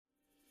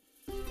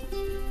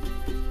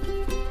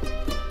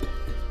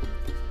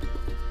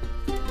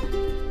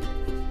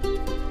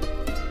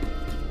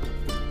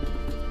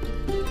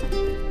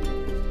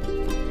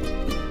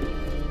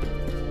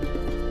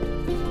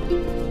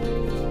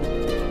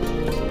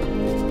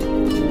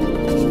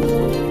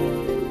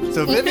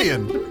So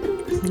Vivian,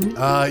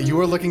 you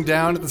are looking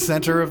down at the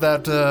center of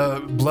that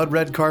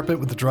blood-red carpet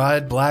with the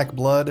dried black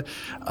blood,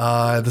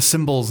 the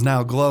symbols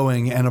now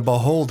glowing, and a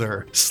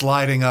beholder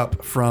sliding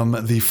up from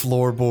the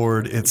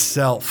floorboard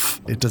itself.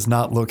 It does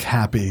not look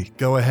happy.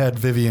 Go ahead,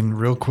 Vivian,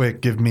 real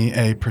quick, give me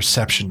a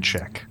perception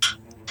check.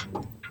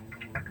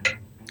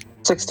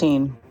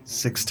 16.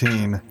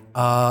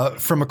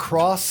 From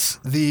across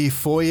the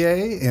foyer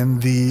in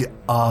the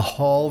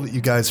hall that you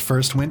guys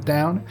first went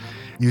down,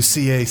 you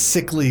see a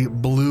sickly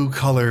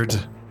blue-colored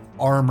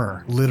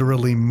armor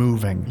literally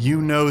moving.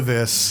 You know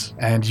this,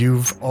 and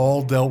you've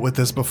all dealt with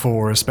this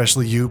before,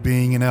 especially you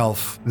being an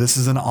elf. This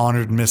is an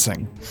honored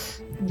missing.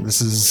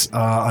 This is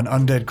an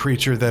undead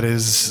creature that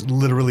is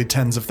literally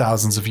tens of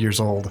thousands of years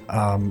old,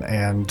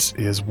 and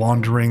is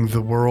wandering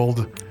the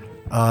world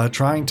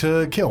trying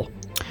to kill.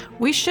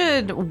 We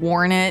should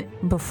warn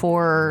it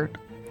before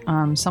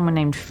someone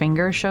named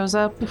Finger shows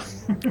up.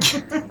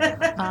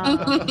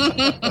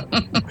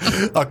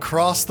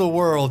 Across the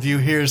world, you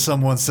hear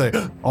someone say,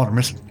 "Honor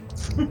missing."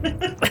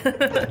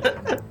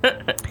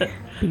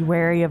 Be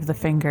wary of the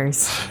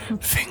fingers.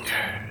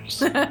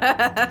 Fingers.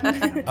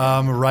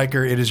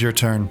 Ryker, it is your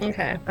turn.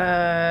 Okay.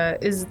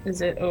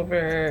 Is it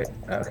over?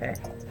 Okay.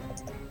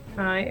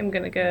 I am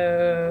gonna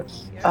go.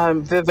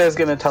 Viv is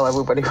gonna tell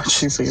everybody what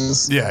she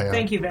sees. Yeah.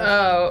 Thank you, Viv.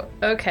 Oh,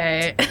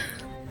 okay.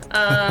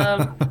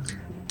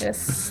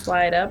 Just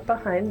slide up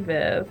behind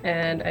Viv,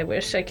 and I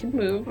wish I could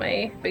move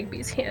my Big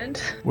B's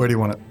hand. Where do you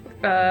want it?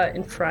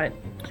 In front.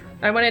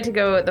 I wanted to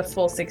go the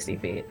full 60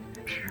 feet,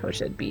 which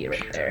would be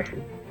right there.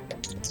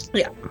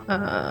 Yeah.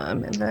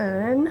 And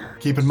then.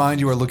 Keep in mind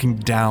you are looking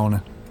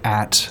down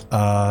at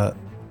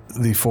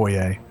the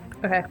foyer.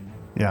 Okay.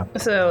 Yeah.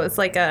 So it's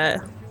like a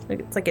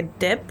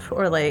dip,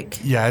 or like.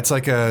 Yeah, it's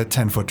like a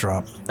 10-foot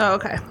drop. Oh,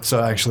 okay.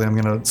 So actually, I'm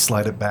going to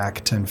slide it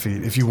back 10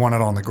 feet. If you want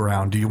it on the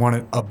ground, do you want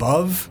it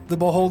above the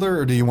beholder,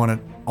 or do you want it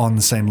on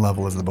the same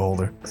level as the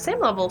beholder? Same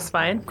level's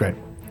fine. Great.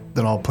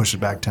 Then I'll push it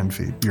back 10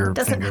 feet. It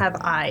doesn't have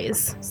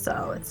eyes,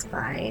 so it's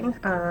fine.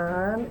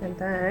 And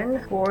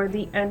then for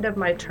the end of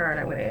my turn,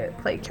 I'm going to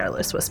play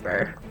Careless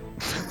Whisper.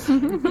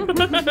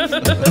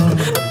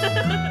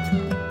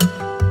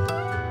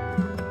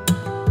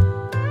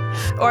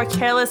 Or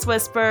Careless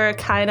Whisper,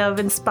 kind of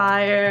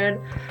inspired.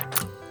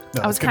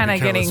 No, I was kind of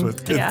getting...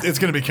 It's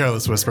going to be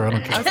Careless Whisper. I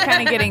don't care. I was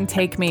kind of getting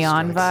Take Me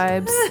On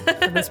vibes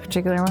for this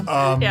particular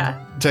one.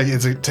 Yeah.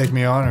 Is it Take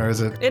Me On, or is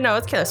it... No,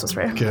 it's Careless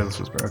Whisper. Careless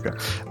Whisper, okay.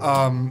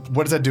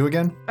 What does that do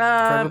again for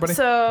everybody?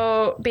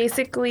 So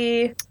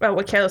basically,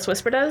 what Careless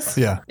Whisper does?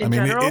 Yeah,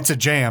 general? it's a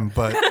jam,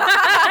 but...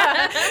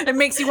 It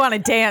makes you want to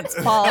dance,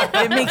 Paul.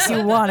 It makes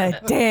you want to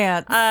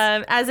dance.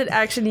 As an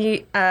action,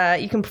 you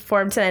can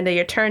perform to the end of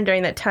your turn.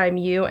 During that time,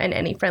 you and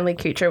any friendly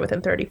creature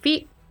within 30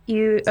 feet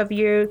of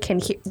you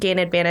can gain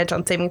advantage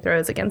on saving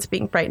throws against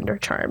being frightened or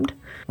charmed.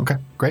 Okay,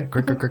 great.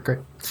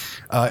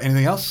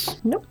 Anything else?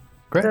 Nope.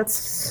 Great.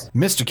 That's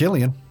Mr.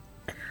 Killian.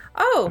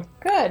 Oh,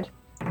 good.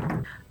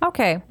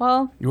 Okay,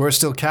 well... You are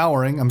still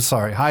cowering. I'm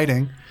sorry,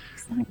 hiding.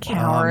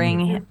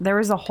 Cowering. There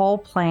was a whole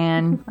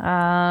plan.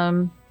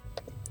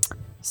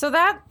 So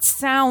that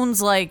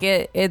sounds like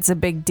it's a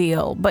big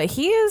deal, but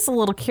he is a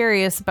little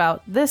curious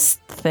about this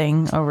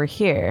thing over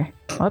here.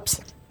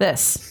 Whoops.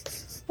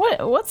 This.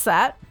 What's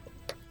that?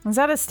 Is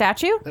that a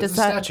statue? That's a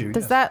statue,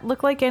 Does yes. that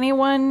look like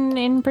anyone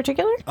in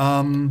particular?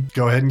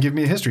 Go ahead and give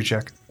me a history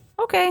check.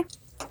 Okay.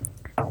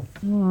 6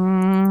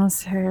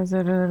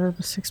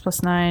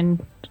 plus 9.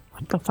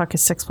 What the fuck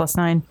is 6 plus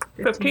 9?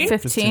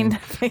 15.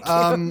 Thank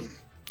you.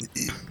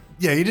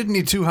 Yeah, you didn't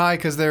need too high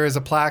because there is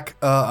a plaque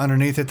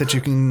underneath it that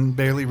you can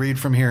barely read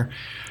from here.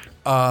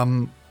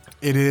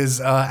 It is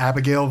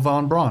Abigail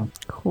von Braun.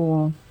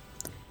 Cool.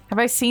 Have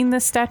I seen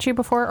this statue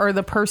before, or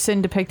the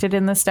person depicted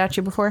in this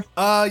statue before?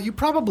 You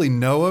probably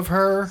know of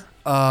her,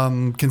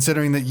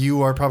 considering that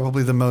you are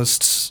probably the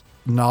most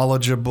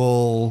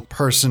knowledgeable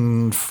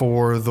person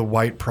for the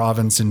White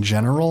Province in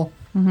general.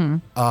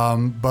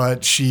 Mm-hmm.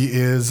 But she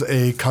is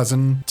a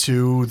cousin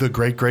to the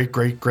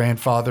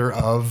great-great-great-grandfather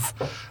of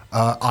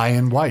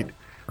Ian White.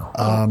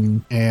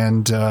 And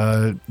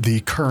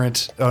the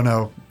current... Oh,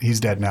 no, he's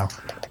dead now.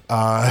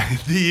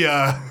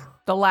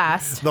 The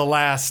last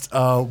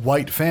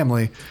White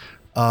family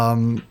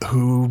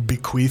who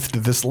bequeathed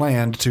this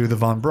land to the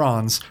von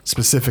Brauns,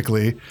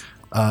 specifically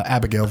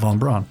Abigail von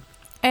Braun.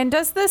 And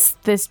does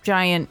this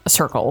giant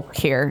circle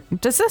here,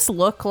 does this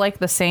look like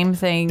the same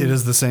thing? It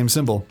is the same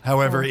symbol.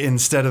 However,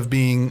 instead of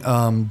being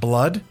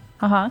blood,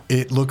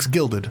 it looks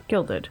gilded.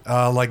 Gilded.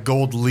 Like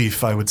gold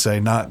leaf, I would say.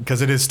 Not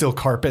because it is still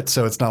carpet,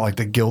 so it's not like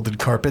the gilded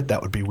carpet.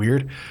 That would be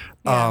weird.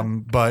 Yeah.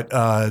 But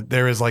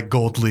there is like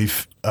gold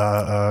leaf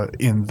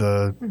in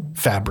the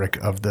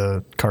fabric of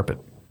the carpet.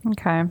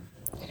 Okay.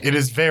 It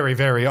is very,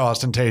 very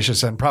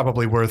ostentatious and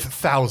probably worth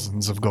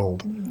thousands of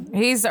gold.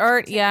 He's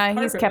kept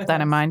that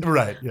in mind.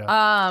 Right,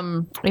 yeah.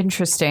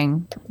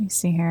 Interesting. Let me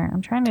see here.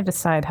 I'm trying to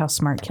decide how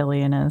smart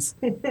Killian is.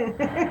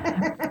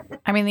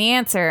 I mean, the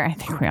answer, I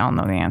think we all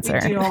know the answer.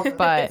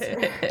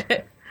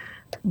 But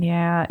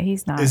yeah,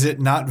 he's not. Is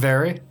it not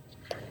very?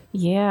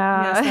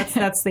 Yeah. Yes,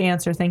 that's the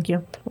answer. Thank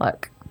you.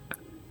 Look,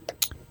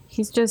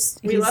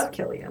 We love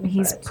Killian.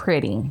 He's but-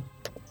 pretty.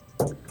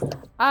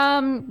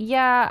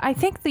 Yeah, I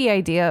think the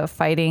idea of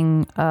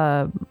fighting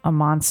a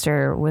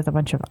monster with a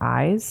bunch of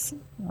eyes,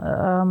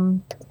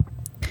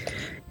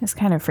 is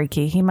kind of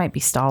freaky. He might be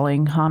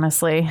stalling,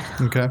 honestly.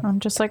 Okay. I'm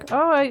just like,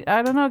 I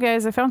don't know,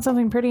 guys. I found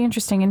something pretty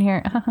interesting in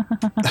here.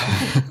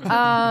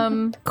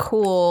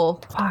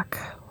 Cool. Fuck.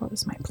 What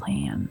was my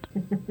plan?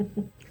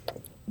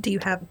 Do you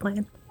have a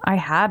plan? I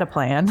had a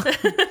plan.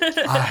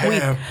 I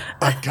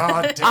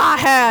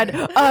had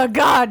a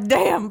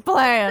goddamn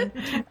plan.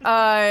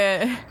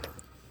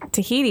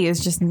 Tahiti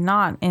is just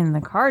not in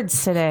the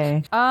cards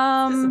today.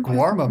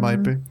 Guarma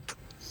might be.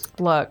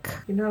 Look,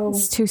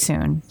 it's too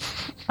soon.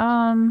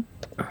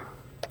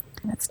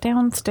 It's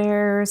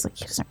downstairs. Like,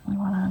 he doesn't really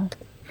want to.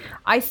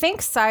 I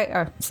think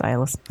Silas.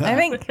 I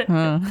think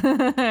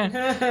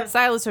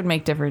Silas would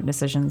make different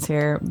decisions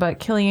here, but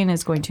Killian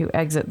is going to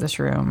exit this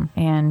room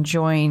and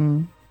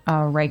join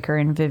Ryker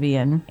and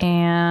Vivian.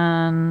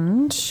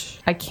 And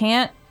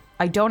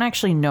I don't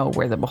actually know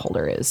where the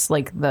beholder is.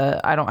 Like,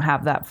 I don't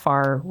have that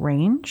far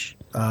range.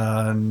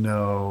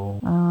 No.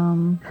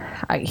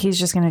 He's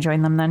just going to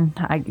join them then.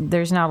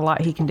 There's not a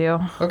lot he can do.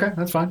 Okay,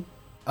 that's fine.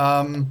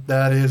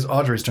 That is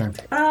Audrey's turn.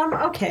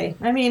 Okay.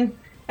 I mean,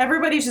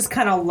 everybody's just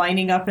kind of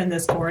lining up in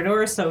this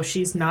corridor, so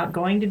she's not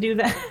going to do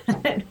that.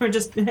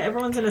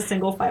 Everyone's in a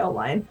single file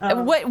line.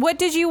 What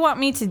did you want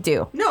me to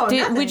do? No,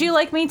 nothing. Would you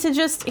like me to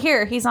just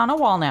he's on a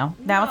wall now.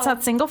 Now it's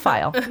not single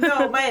file.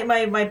 No,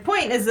 my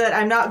point is that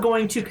I'm not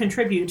going to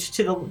contribute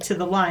to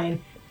the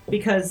line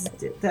because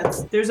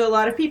there's a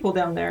lot of people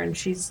down there, and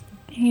he's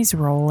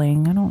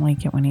rolling. I don't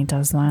like it when he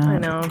does that. I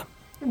know.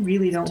 I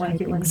really don't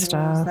like it when he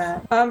does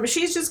that.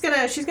 She's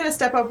gonna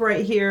step up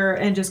right here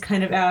and just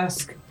kind of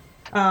ask,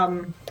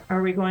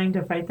 are we going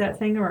to fight that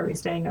thing or are we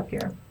staying up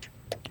here?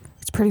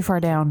 It's pretty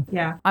far down.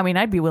 Yeah. I mean,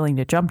 I'd be willing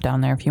to jump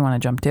down there if you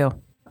want to jump too.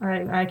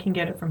 I can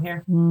get it from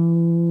here.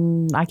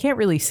 I can't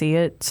really see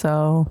it,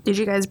 so. Did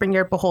you guys bring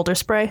your beholder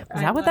spray? Is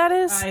that what that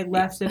is? I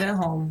left it at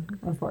home,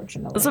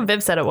 unfortunately. That's what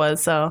Viv said it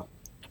was, so.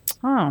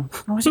 Oh,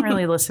 I wasn't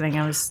really listening.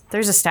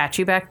 There's a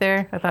statue back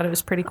there. I thought it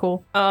was pretty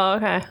cool. Oh,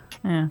 okay.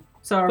 Yeah.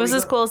 So was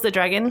as cool as the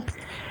dragon?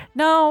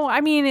 No, I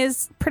mean,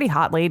 it's pretty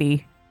hot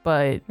lady,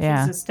 but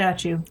yeah. It's a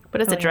statue.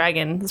 But it's a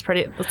dragon. It's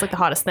like the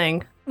hottest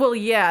thing. Well,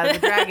 yeah, the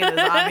dragon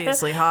is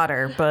obviously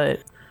hotter,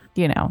 but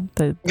you know,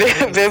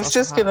 Viv's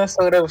just gonna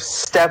sort of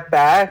step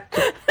back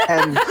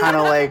and kind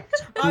of like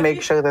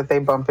make sure that they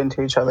bump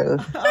into each other.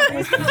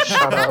 Like,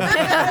 shut up.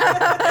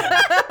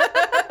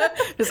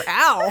 Just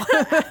ow.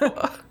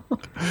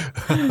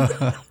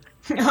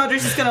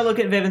 Audrey's just gonna look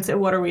at Viv and say,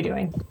 "What are we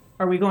doing?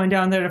 Are we going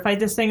down there to fight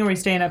this thing, or are we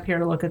staying up here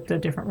to look at the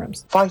different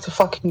rooms?" Fight a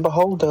fucking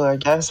beholder, I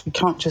guess. We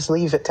can't just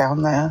leave it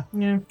down there.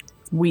 Yeah.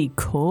 We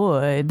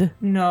could.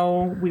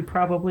 No, we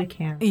probably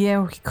can't. Yeah,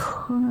 we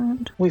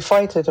could. We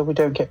fight it or we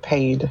don't get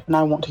paid, and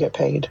I want to get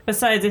paid.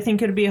 Besides, I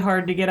think it'd be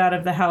hard to get out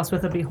of the house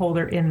with a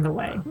beholder in the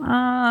way.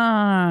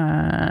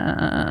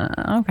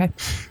 Okay.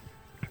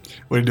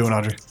 What are you doing,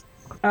 Audrey?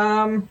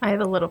 I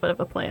have a little bit of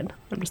a plan.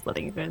 I'm just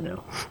letting you guys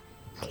know.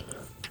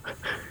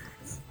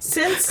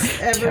 Since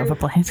Do you have a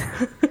plan?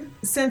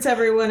 since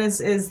everyone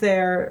is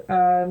there,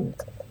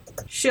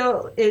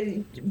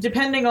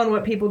 depending on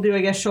what people do,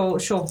 I guess she'll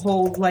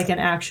hold like an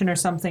action or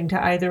something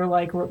to either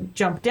like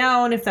jump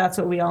down if that's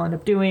what we all end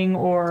up doing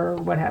or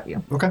what have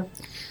you. Okay.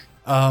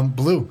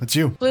 Blue, it's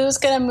you. Blue's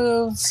gonna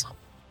move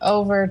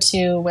over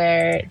to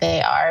where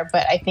they are,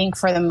 but I think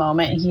for the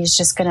moment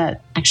he's gonna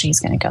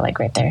go like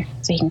right there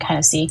so he can kind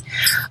of see.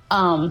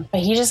 But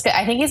I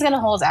think he's gonna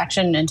hold his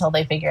action until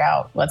they figure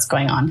out what's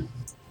going on.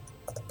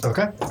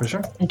 Okay, for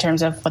sure. In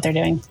terms of what they're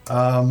doing.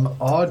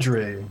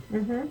 Audrey,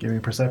 give me a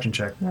perception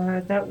check.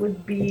 That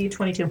would be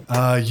 22.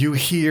 You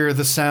hear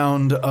the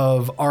sound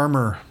of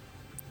armor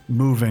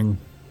moving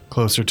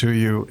closer to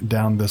you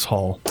down this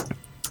hall.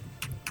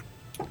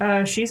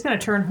 She's going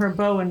to turn her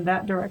bow in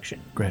that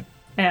direction. Great.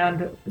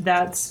 And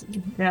that's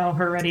now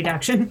her readied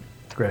action.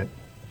 Great.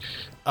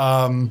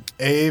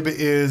 Abe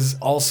is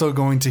also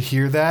going to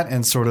hear that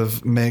and sort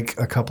of make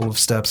a couple of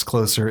steps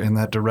closer in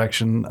that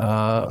direction,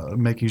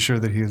 making sure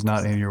that he is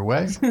not in your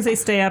way. They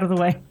stay out of the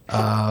way.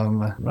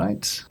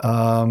 Right.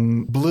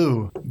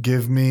 Blue,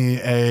 give me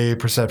a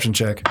perception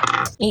check.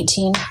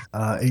 18.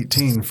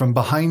 18. From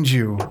behind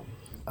you,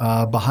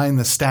 behind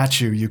the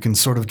statue, you can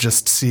sort of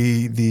just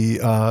see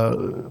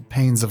the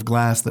panes of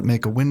glass that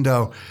make a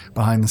window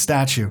behind the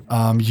statue.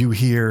 You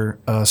hear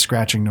a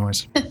scratching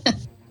noise.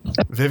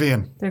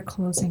 Vivian. They're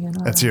closing in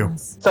on That's you.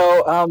 us.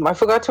 So I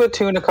forgot to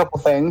attune a couple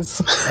things.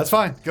 That's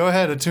fine. Go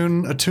ahead.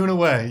 Attune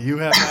away. You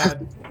have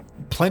had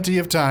plenty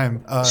of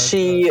time. I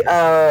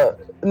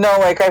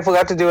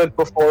forgot to do it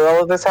before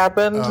all of this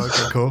happened. Oh,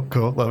 okay,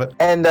 cool. Love it.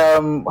 And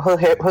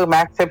her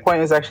max hit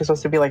point is actually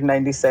supposed to be like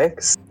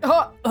 96.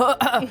 Fuck.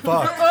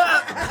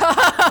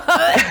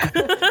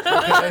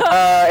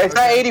 It's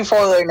at 84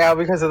 right now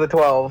because of the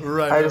 12.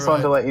 Right. I just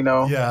wanted to let you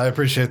know. Yeah, I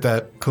appreciate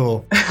that.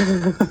 Cool.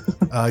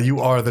 You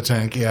are the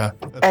tank, yeah.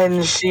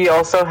 And she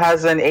also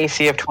has an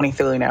AC of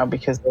 23 now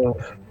because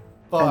of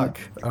Fuck.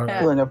 All right.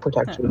 feeling of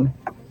protection.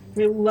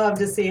 We love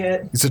to see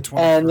it. You said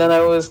 20. And then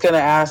I was going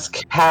to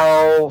ask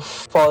how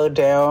far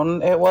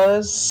down it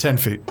was. 10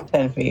 feet.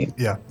 10 feet.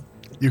 Yeah.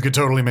 You could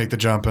totally make the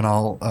jump, and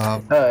I'll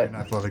do an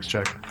athletics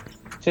check.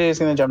 She's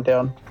going to jump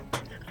down.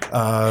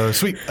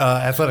 Sweet.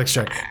 Athletics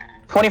check.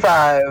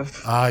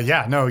 25.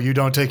 Yeah, no, you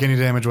don't take any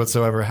damage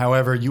whatsoever.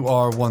 However, you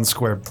are 1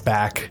 square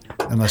back,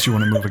 unless you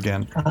want to move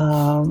again.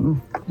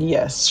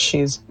 Yes,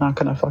 she's not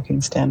going to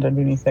fucking stand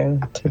underneath there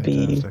to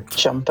be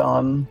jumped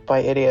on by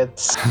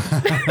idiots.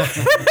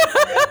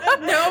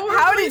 No,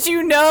 How did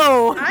you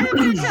know? I have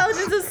an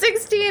intelligence of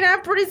 16.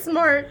 I'm pretty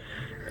smart.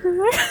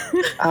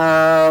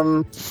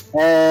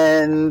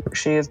 And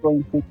she is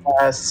going to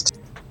cast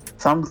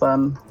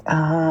something.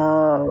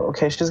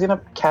 Okay, she's going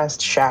to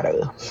cast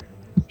Shadow.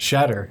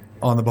 Shatter.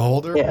 On the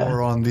Beholder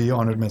or on the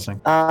Honored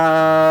Missing?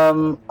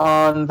 On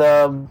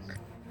the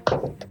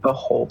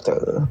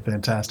Beholder.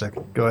 Fantastic.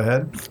 Go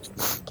ahead.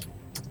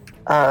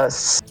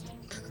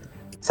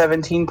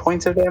 17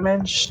 points of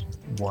damage.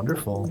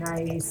 Wonderful.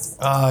 Nice.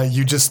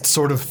 You just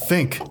sort of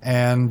think,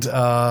 and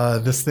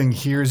this thing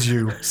hears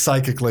you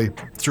psychically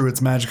through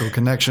its magical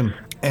connection,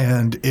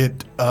 and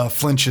it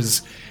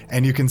flinches,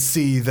 and you can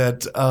see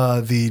that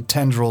the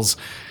tendrils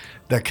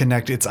that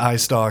connect its eye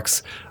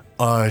stalks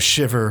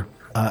shiver.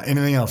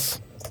 Anything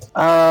else?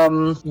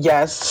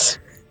 Yes.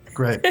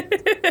 Great.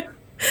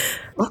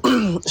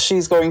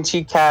 She's going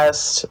to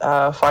cast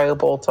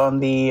Firebolt on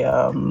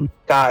the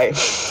guy.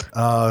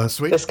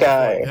 Sweet. This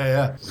guy.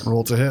 Yeah.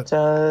 Roll to hit.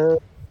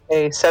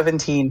 A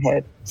 17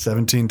 hit.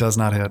 17 does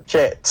not hit.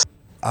 Shit.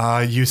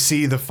 You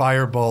see the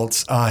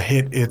firebolts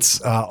hit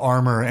its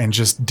armor and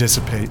just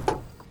dissipate.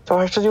 Do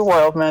I have to do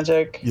wild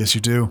magic? Yes,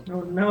 you do.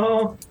 Oh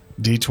no.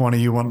 D20,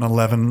 you want an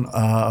 11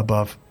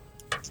 above.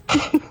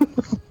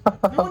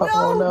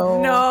 Oh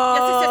no.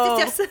 No.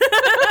 Yes.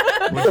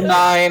 A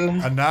 9.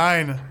 A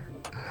 9.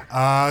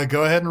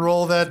 Go ahead and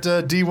roll that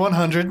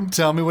D100 and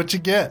tell me what you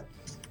get.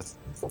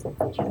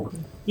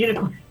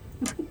 Unicorn.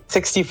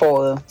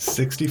 64.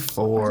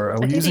 64. Are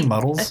we using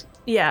muddles?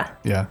 Yeah.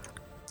 Yeah.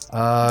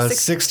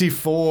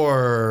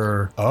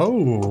 64.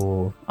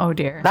 Oh. Oh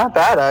dear. Not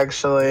bad,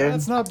 actually.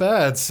 That's not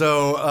bad.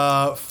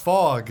 So,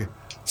 fog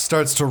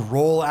starts to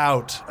roll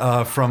out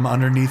from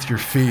underneath your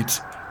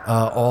feet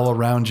all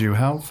around you.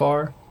 How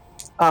far?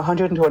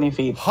 120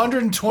 feet.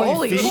 120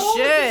 Holy feet?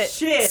 shit.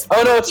 Shit.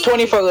 Oh no, it's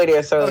 20 foot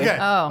radius, sorry. Okay.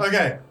 Oh.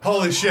 Okay.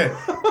 Holy shit.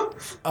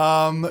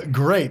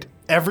 Great.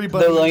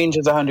 Everybody. The range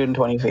is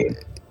 120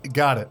 feet.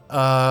 Got it.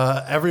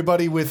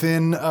 Everybody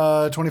within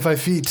 25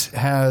 feet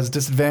has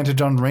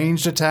disadvantage on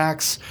ranged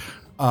attacks.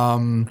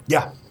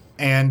 Yeah.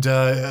 And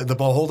the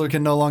Beholder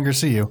can no longer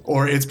see you.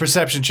 Or its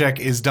perception check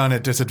is done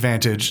at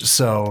disadvantage.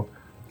 So,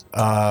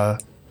 yeah.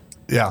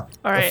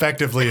 All right.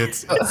 Effectively,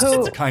 it's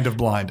kind of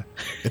blind.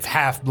 It's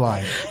half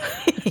blind.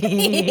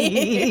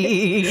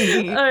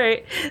 All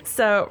right.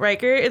 So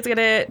Ryker is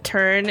gonna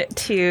turn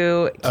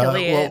to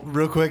Killian. Well,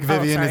 real quick,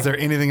 Vivian, sorry. is there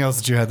anything else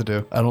that you had to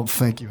do? I don't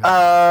think you had.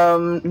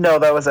 No,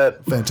 that was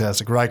it.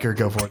 Fantastic. Riker,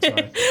 go for it.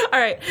 Sorry. All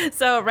right.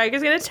 So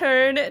Riker's gonna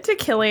turn to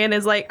Killian.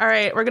 Is like, all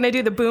right, we're gonna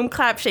do the boom,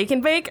 clap, shake,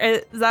 and bake.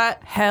 Is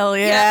that? Hell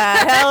yeah.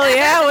 Hell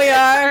yeah, we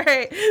are. All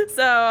right.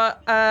 So,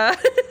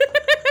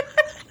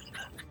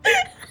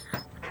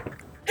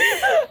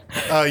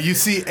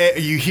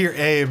 You hear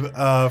Abe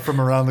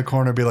from around the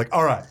corner be like,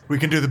 "All right, we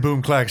can do the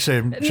boom, clack,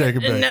 shake, and bake."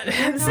 No,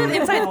 this is an The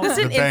bang-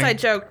 inside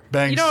joke.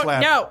 bang You don't.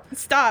 slap. No,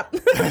 stop.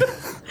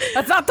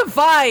 That's not the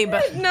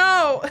vibe.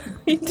 No,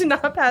 you did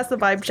not pass the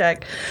vibe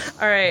check.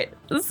 All right.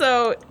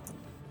 So,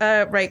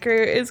 Ryker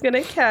is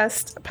gonna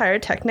cast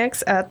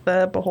pyrotechnics at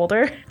the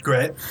Beholder.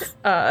 Great.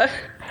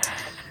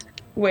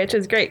 Which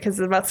is great because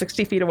it's about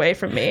 60 feet away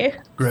from me.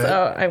 Great.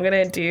 So I'm going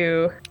to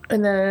do...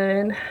 And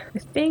then I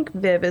think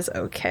Viv is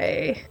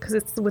okay because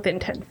it's within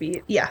 10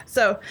 feet. Yeah.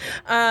 So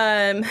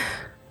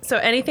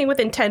anything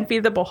within 10 feet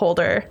of the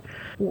Beholder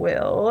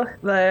will...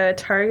 The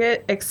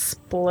target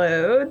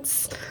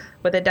explodes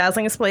with a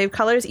dazzling display of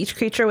colors. Each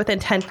creature within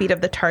 10 feet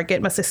of the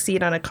target must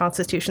succeed on a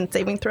Constitution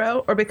saving throw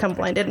or become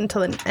blinded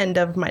until the end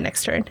of my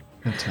next turn.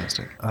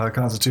 Fantastic.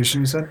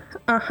 Constitution, you said?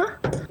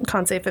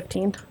 Con save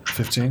 15.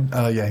 15?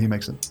 Yeah, he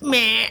makes it.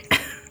 Meh.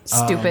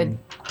 Stupid.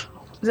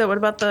 So what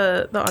about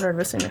the honored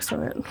missing next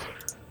to it?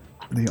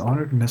 The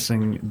Honored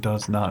Missing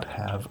does not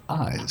have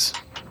eyes,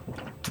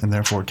 and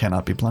therefore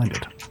cannot be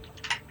blinded.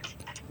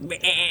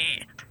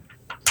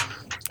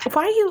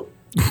 Why are you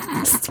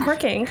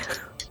smirking?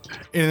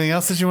 Anything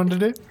else that you wanted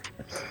to do?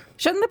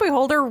 Shouldn't the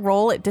Beholder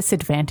roll at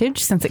disadvantage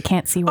since it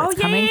can't see where it's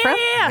coming from?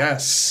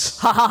 Yes.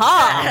 Ha ha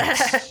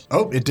ha!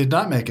 Oh, it did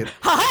not make it.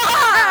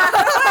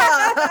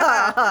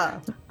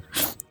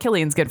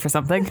 Killian's good for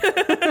something.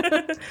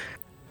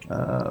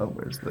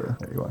 Where's the...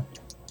 There you are.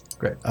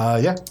 Great.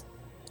 Yeah.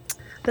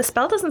 The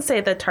spell doesn't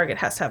say the target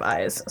has to have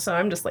eyes, so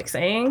I'm just like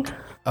saying.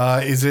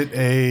 Is it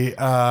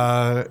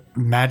a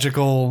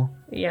magical...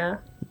 Yeah.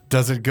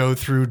 Does it go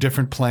through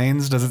different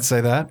planes? Does it say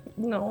that?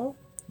 No.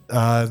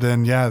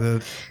 Then, yeah,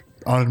 the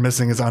Honored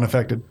Missing is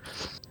unaffected.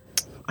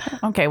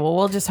 Okay, well,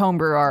 we'll just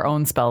homebrew our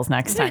own spells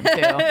next time,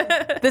 too.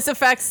 This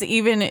affects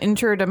even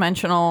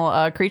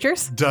interdimensional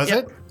creatures. Does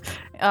it?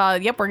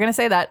 Yep, we're gonna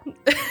say that.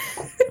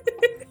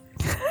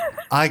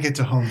 I get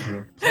to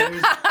homebrew.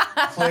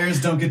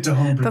 Players don't get to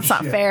homebrew. That's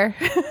not fair.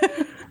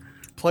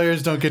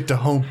 Players don't get to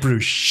homebrew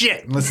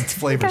shit unless it's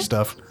flavor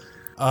stuff.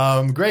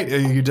 Great. Are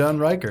you done,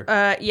 Ryker?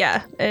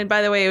 Yeah. And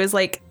by the way, it was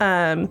like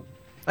a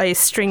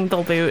string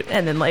boot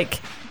and then like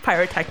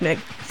pyrotechnic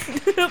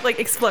like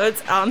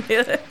explodes on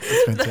the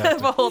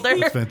beholder.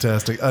 That's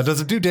fantastic. Does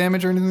it do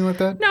damage or anything like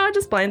that? No, it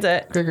just blinds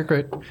it.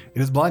 Great.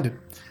 It is blinded.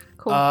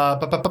 Cool.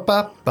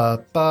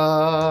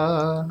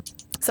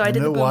 So I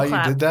did know the boom why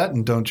clap. you did that,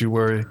 and don't you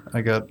worry.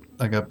 I got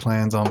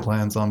plans on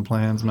plans on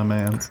plans, my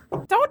mans.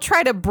 Don't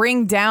try to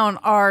bring down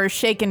our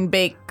shake and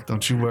bake.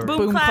 Don't you worry.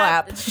 Boom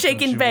clap. Shake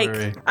Don't and you bake.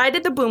 worry. I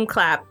did the boom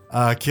clap.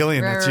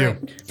 Killian, that's you.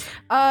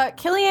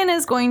 Killian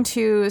is going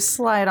to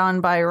slide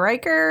on by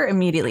Ryker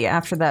immediately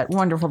after that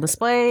wonderful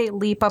display.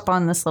 Leap up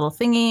on this little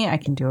thingy. I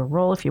can do a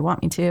roll if you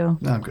want me to.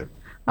 No, I'm good.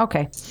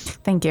 Okay,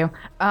 thank you.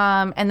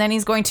 And then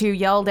he's going to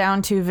yell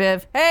down to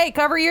Viv, "Hey,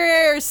 cover your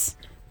ears!"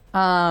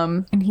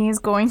 And he's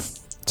going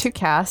to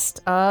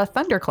cast a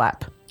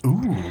Thunderclap.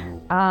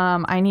 Ooh.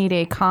 I need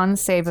a con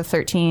save of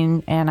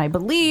 13, and I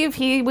believe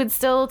he would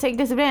still take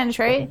disadvantage,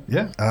 right?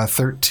 Yeah.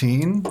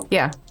 13.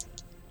 Yeah.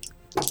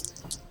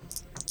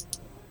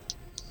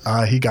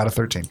 He got a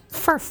 13.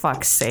 For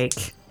fuck's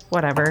sake.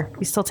 Whatever.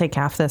 You still take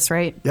half this,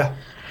 right? Yeah.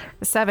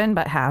 7,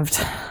 but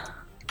halved.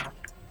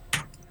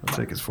 I'll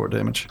take his 4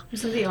 damage.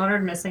 Doesn't the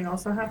honored missing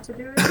also have to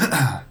do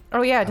it?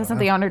 Oh, yeah. Doesn't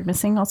the honored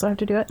missing also have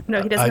to do it?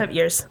 No, he doesn't have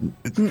ears.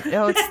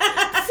 Oh,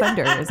 it's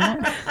thunder,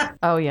 isn't it?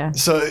 Oh, yeah.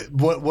 So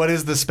what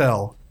is the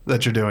spell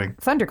that you're doing?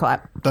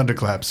 Thunderclap.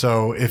 Thunderclap.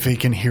 So if he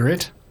can hear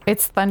it?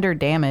 It's thunder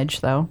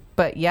damage, though.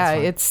 But yeah,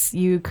 it's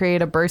you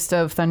create a burst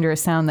of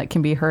thunderous sound that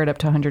can be heard up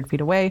to 100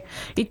 feet away.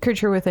 Each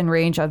creature within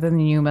range other than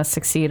you must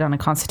succeed on a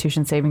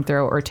Constitution saving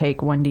throw or take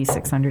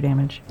 1d6 thunder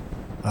damage.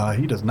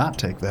 He does not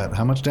take that.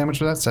 How much damage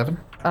for that? 7?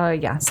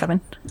 Yeah, 7.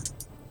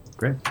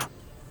 Great.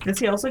 Does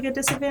he also get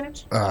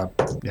disadvantage?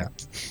 Yeah.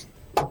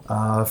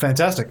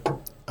 Fantastic.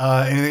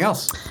 Anything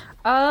else?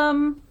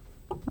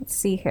 Let's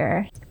see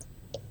here.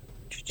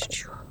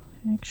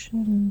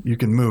 Action. You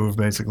can move,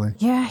 basically.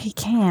 Yeah, he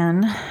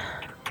can.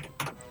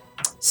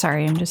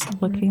 Sorry, I'm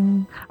just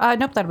looking.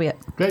 Nope, that'll be it.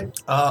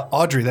 Great.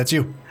 Audrey, that's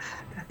you.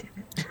 God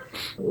damn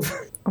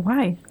it.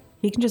 Why?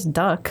 He can just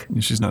duck.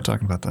 She's not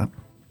talking about that.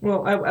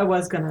 Well, I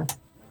was gonna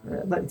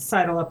like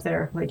sidle up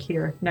there, like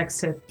here, next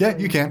to. Yeah,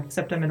 you can.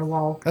 Except I'm in a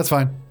wall. That's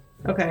fine.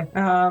 Okay.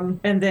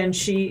 And then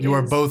she. You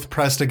are both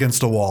pressed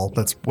against a wall.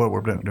 That's what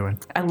we're doing.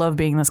 I love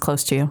being this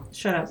close to you.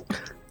 Shut up.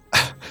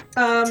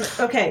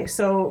 Okay,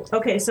 so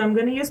I'm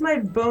gonna use my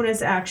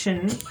bonus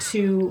action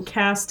to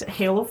cast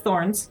Hail of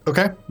Thorns.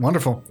 Okay,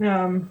 wonderful.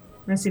 I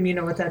assume you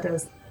know what that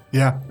does.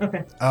 Yeah.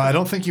 Okay. I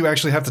don't think you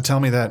actually have to tell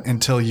me that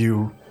until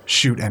you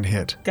shoot and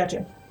hit.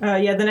 Gotcha.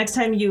 Yeah, the next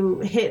time you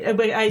hit,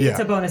 it's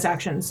a bonus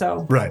action,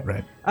 so.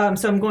 Right.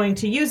 So I'm going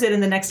to use it,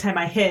 and the next time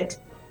I hit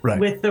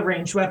with the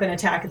ranged weapon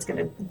attack, it's going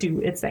to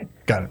do its thing.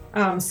 Got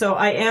it. So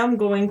I am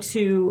going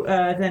to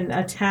then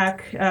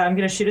attack. I'm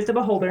going to shoot at the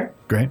beholder.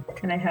 Great.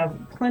 And I have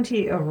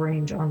plenty of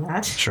range on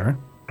that. Sure.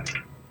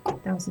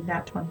 That was a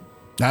nat 20.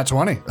 Nat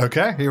 20.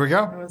 Okay, here we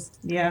That go. was,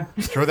 yeah.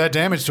 Throw that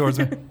damage towards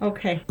me.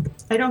 Okay.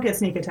 I don't get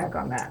sneak attack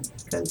on that,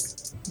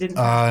 because didn't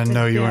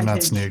No, you are not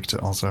advantage. sneaked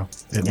also.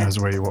 It knows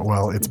where you were.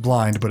 Well, it's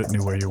blind, but it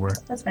knew where you were.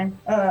 That's fine.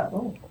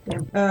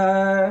 Damn.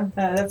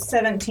 That's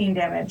 17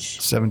 damage.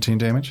 17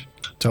 damage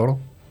total.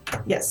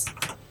 Yes.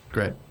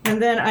 Great.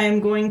 And then I am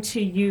going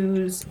to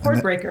use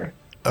Horde Breaker.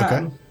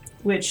 Okay.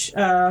 Which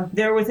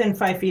they're within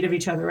 5 feet of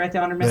each other, right? The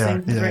honored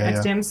missing is right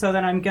next to him. So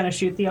then I'm going to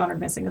shoot the honored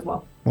missing as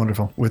well.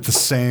 Wonderful. With the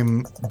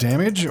same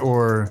damage,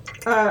 or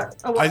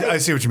I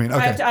see what you mean.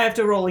 Okay. I have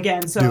to roll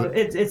again, Do so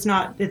it. it's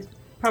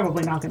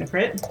probably not going to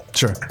crit.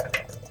 Sure.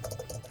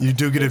 You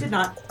do get It did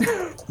not.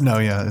 No,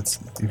 yeah, it's.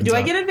 Do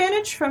I get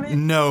advantage from it?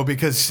 No,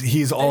 because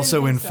he's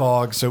also in think so.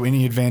 fog, so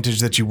any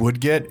advantage that you would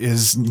get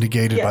is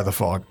negated Yeah. by the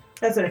fog.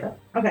 That's what I thought.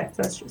 Okay,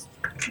 so that's just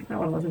that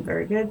one wasn't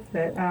very good,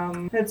 but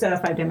it's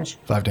 5 damage.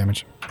 5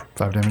 damage.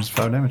 5 damage is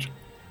 5 damage.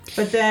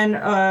 But then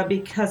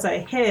because I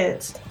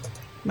hit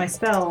my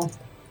spell,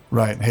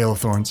 Right, Hail of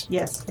Thorns.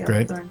 yes, Hail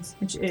Great. of Thorns,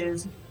 which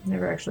is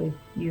never actually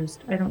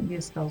used. I don't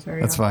use spells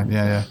very That's often. fine.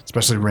 Yeah.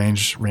 Especially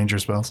ranger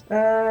spells.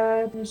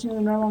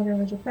 Additional no longer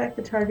damage effect.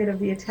 The target of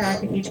the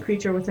attack and each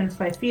creature within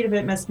 5 feet of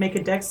it must make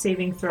a dex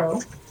saving throw.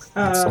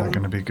 That's not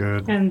going to be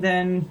good. And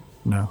then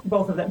No.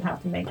 both of them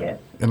have to make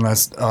it.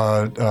 Unless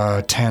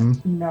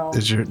 10 No.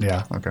 is your.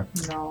 Yeah, okay.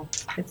 No,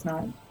 it's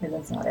not.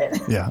 That's not it.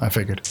 Yeah, I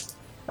figured.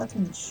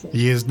 Fucking shit.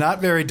 He is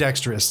not very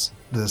dexterous,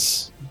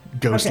 this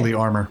ghostly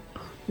Okay. armor.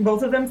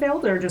 Both of them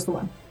failed, or just the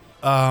one?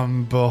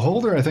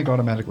 Beholder, I think,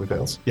 automatically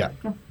fails. Yeah.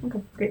 Oh,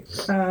 okay, great.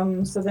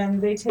 So then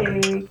they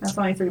take. That's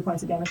only 3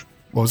 points of damage.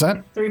 What was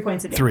that? 3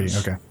 points of 3,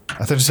 damage. okay.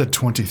 I thought you said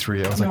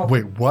 23. I was No. like,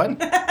 wait, what?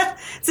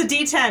 It's a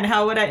D10.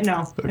 How would I?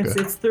 No,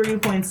 it's 3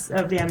 points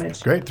of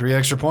damage. Great, 3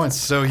 extra points.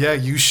 So yeah,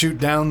 you shoot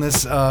down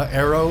this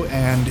arrow,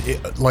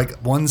 and like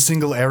one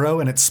single arrow,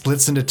 and it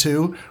splits into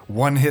 2.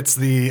 One hits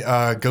the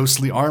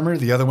ghostly armor,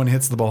 the other one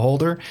hits the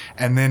beholder,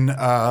 and then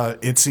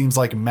it seems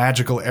like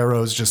magical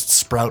arrows just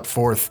sprout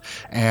forth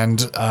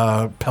and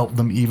pelt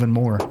them even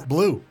more.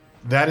 Blue,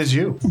 that is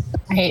you.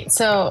 Okay,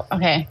 so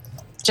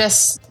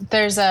just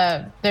there's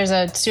a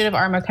suit of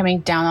armor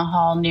coming down the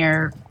hall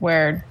near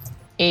where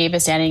Abe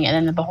is standing, and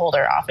then the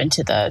beholder off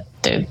into the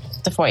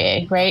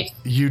foyer, right?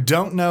 You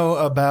don't know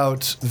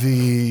about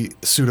the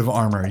suit of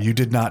armor. You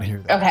did not hear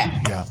that. Okay.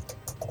 Yeah.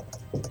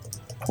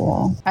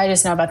 Cool. I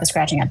just know about the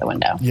scratching at the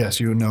window.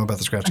 Yes, you know about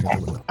the scratching at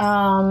the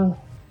window.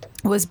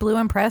 Was Blue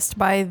impressed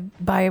by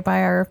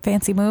our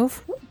fancy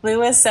move? Blue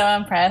was so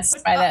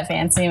impressed by that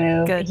fancy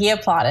move. Good. He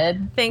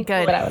applauded. Thank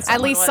good. At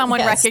least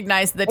someone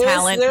recognized the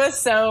talent. It was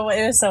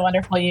so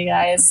wonderful, you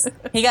guys.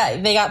 They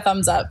got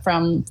thumbs up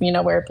from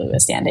where Blue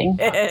was standing.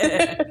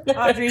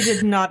 Audrey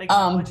did not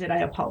acknowledge it. I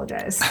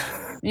apologize.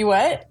 You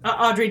what?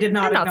 Audrey did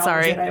not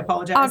acknowledge it. I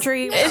apologize.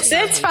 Audrey,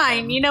 it's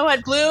fine. You know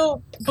what?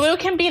 Blue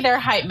can be their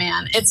hype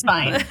man. It's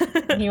fine.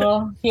 he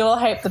will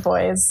hype the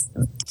boys,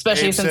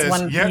 especially Abe since says,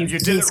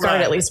 he scarred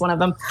right. at least one of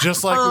them.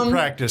 Just like we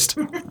practiced.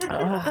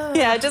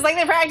 Yeah, just like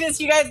they practiced.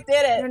 You guys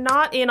did it. You're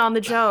not in on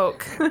the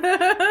joke.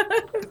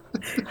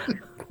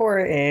 Poor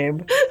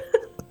Abe.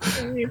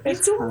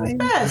 It's fine.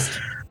 Best.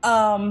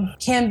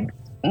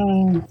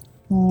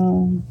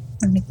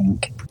 Let me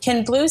think.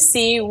 Can Blue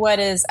see what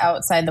is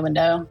outside the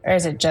window, or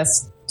is it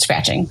just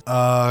scratching?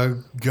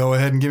 Go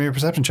ahead and give me a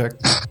perception check.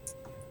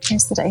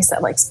 Here's the dice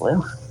that likes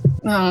Blue.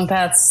 Oh,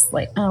 that's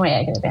like. Oh wait,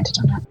 I get advantage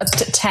on that.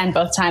 That's 10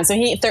 both times. So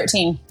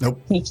 13. Nope.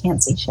 He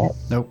can't see shit.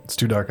 Nope, it's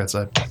too dark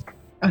outside.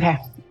 Okay.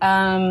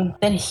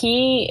 Then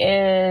he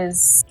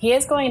is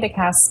going to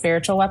cast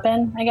Spiritual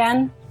Weapon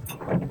again.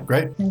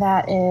 Great. And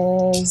that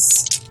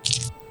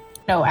is.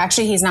 No,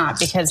 actually, he's not,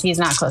 because he's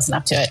not close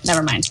enough to it.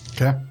 Never mind.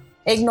 Okay.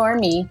 Ignore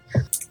me.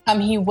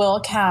 He will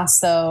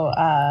cast, though,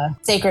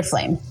 Sacred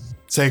Flame.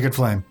 Sacred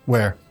Flame.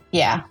 Where?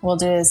 Yeah, we'll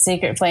do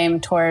Sacred Flame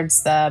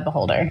towards the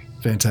Beholder.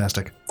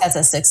 Fantastic. That's a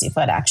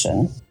 60-foot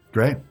action.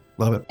 Great.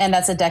 Love it. And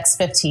that's a Dex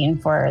 15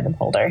 for the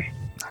Beholder.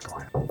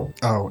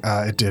 Oh,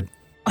 it did.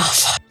 Oh,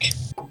 fuck.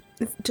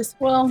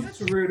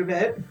 That's rude of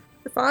it.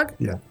 The fog?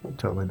 Yeah,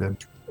 totally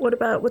did. What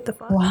about with the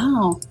fog?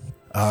 Wow.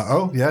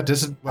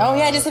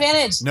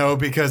 Disadvantage. No,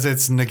 because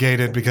it's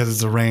negated because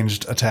it's a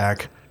ranged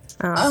attack.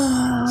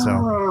 Oh.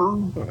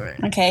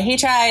 So. Okay, he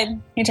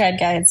tried. He tried,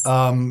 guys.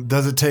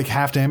 Does it take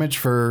half damage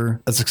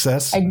for a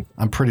success?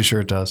 I'm pretty sure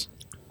it does.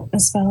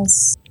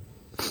 Spells.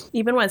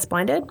 Even when it's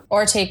blinded?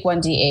 Or take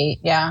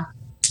 1d8, yeah.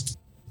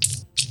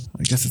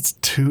 I guess it's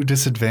 2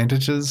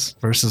 disadvantages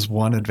versus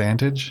 1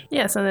 advantage.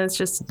 Yes, and then it's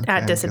just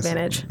at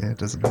disadvantage.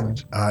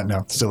 Disadvantage.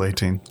 No, still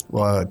 18.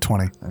 Well,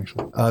 20,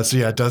 actually. So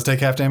yeah, it does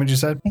take half damage, you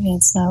said? Maybe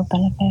it's no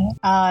benefit.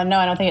 No,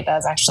 I don't think it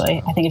does,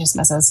 actually. I think it just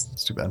misses.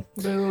 It's too bad.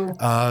 Boo.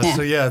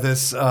 So yeah,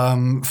 this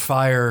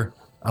fire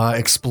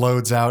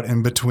explodes out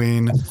in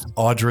between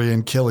Audrey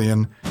and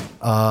Killian,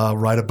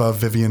 right above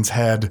Vivian's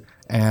head,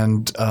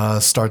 and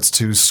starts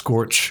to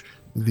scorch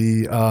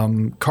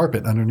the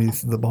carpet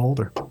underneath the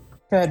beholder.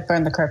 Good,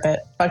 burn the carpet.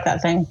 Fuck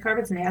that thing.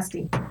 Carpet's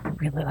nasty. I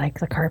really like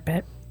the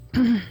carpet.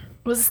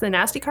 Was this the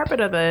nasty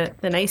carpet or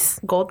the nice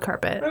gold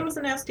carpet? It was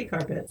a nasty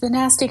carpet. The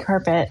nasty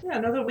carpet. Yeah,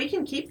 no, we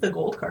can keep the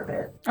gold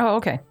carpet. Oh,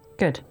 okay.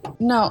 Good.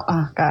 No,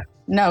 oh God.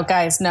 No,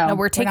 guys, no. No,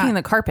 we're taking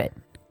the carpet.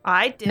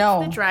 I did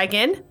the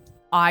dragon.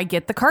 I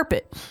get the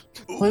carpet.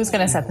 Blue's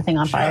gonna set the thing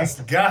on fire.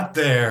 Just got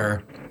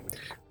there.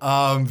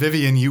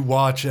 Vivian, you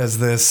watch as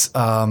this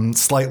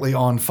slightly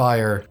on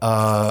fire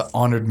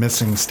Honored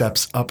Missing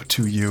steps up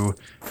to you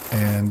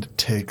and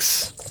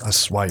takes a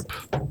swipe.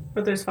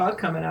 But there's fog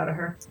coming out of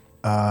her.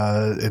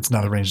 It's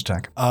not a ranged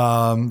attack.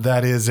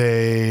 That is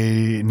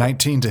a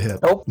 19 to hit.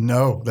 Nope.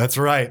 No, that's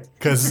right,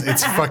 because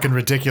it's fucking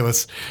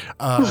ridiculous.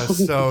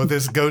 So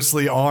this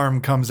ghostly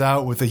arm comes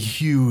out with a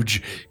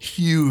huge,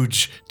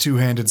 huge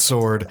two-handed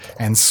sword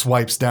and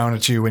swipes down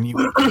at you, and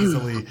you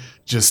easily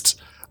just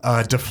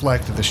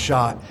deflect the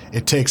shot.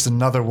 It takes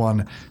another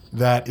one.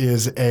 That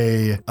is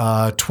a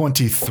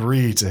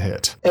 23 to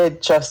hit.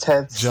 It just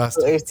hits. Just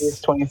the AC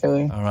is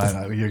 23. All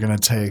right, you're going to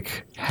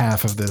take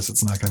half of this.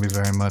 It's not going to be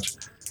very much.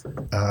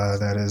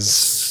 That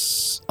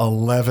is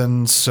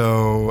 11,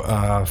 so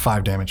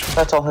 5 damage.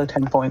 That's all her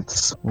 10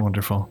 points.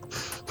 Wonderful.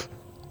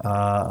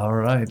 All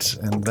right,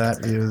 and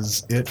that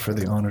is it for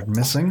the Honored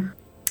Missing.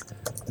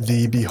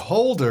 The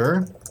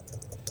Beholder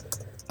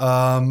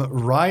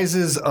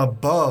rises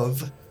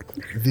above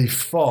the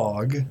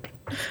fog,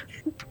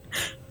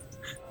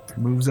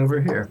 moves over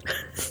here.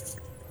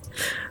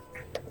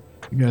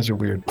 You guys are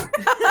weird.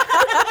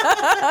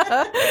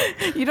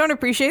 You don't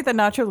appreciate the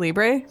Nacho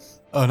Libre?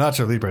 Oh,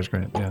 Nacho Libre is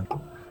great, yeah.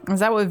 Is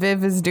that what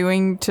Viv is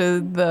doing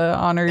to the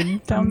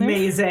honored down there?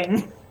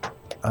 Amazing.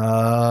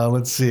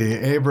 Let's see.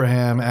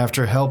 Abraham,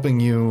 after helping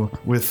you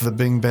with the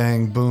bing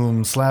bang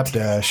boom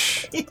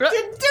slapdash. He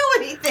didn't do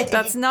anything. everything.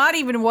 That's not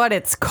even what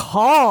it's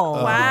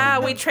called.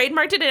 Wow, we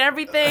trademarked it and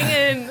everything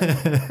and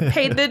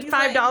paid the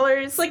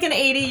 $5. It's like an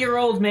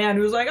 80-year-old man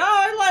who's like,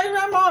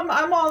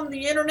 I'm on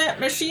the internet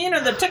machine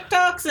and the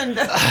TikToks and.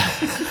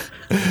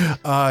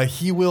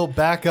 He will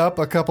back up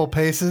a couple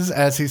paces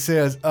as he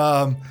says,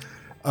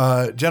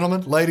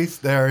 "Gentlemen, ladies,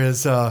 there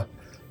is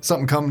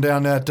something coming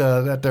down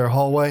that there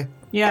hallway."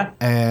 Yeah.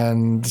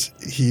 And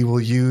he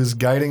will use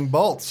guiding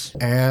bolts,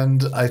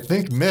 and I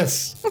think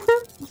miss.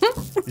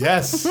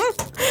 Yes,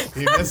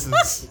 he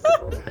misses.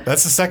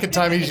 That's the second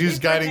time he's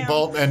used guiding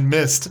bolt and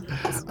missed.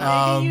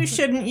 Maybe you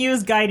shouldn't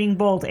use guiding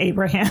bolt,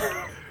 Abraham.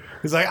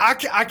 He's like,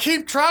 I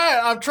keep trying.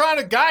 I'm trying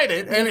to guide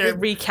it, and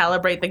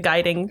Recalibrate the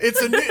guiding.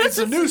 it's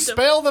a new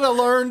spell that I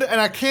learned, and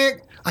I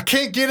can't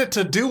get it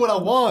to do what I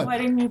want. Why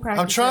didn't you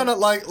practice? I'm trying to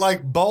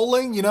like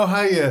bowling. You know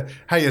how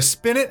you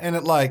spin it and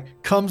it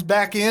like comes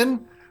back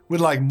in with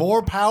like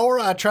more power.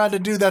 I tried to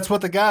do that's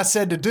what the guy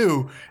said to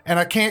do, and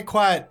I can't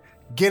quite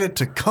get it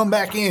to come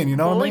back in. You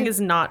know Bowling what I mean?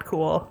 is not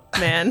cool,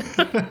 man.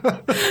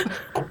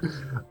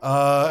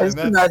 I just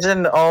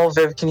imagine all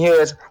Viv can hear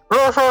is.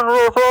 Like a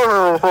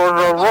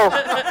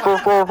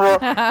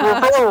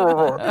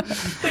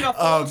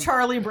full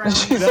Charlie Brown.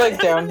 She's like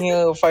down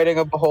here fighting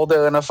a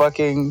beholder and a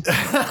fucking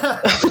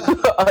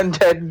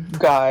undead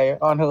guy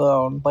on her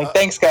own. Like,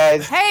 thanks,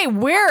 guys. Hey,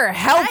 we're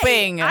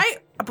helping. Hey,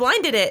 I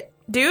blinded it,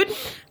 dude.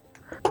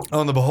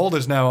 Oh, and the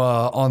beholder's now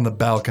on the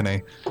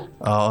balcony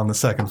on the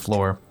second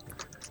floor.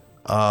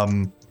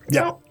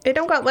 Yeah, It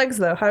don't got legs,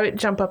 though. How did it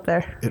jump up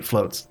there? it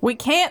floats. We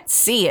can't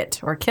see it,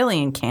 or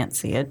Killian can't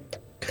see it.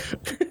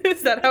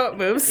 Is that how it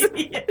moves?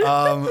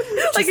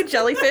 Like a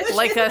jellyfish?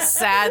 Like a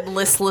sad,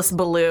 listless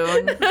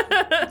balloon.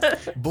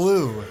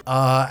 Blue,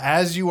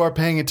 as you are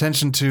paying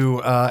attention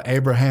to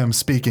Abraham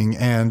speaking,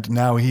 and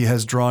now he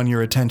has drawn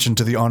your attention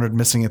to the honored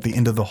missing at the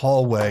end of the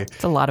hallway,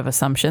 It's a lot of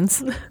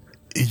assumptions.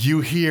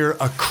 you hear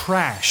a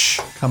crash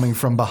coming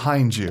from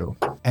behind you,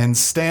 and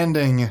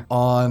standing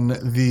on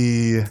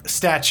the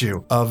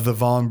statue of the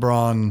Von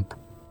Braun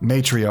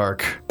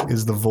matriarch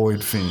is the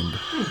Void Fiend.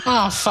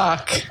 Oh,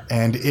 fuck.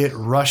 And it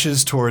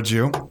rushes towards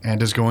you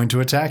and is going to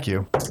attack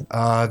you.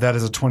 That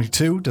is a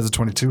 22. Does a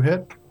 22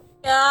 hit?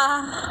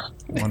 Yeah.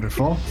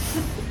 Wonderful.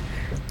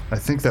 I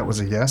think that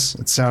was a yes.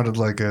 It sounded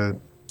like a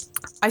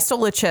I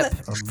stole a chip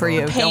for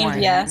you. Don't Pain,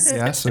 worry. yes.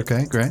 yes.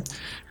 Okay, great.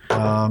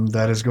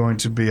 That is going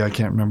to be, I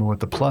can't remember what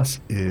the plus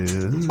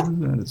is.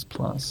 That is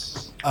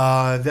plus.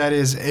 That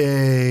is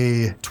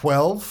a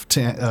 12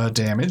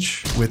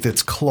 damage with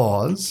its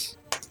claws.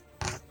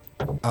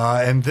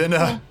 And then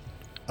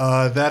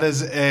that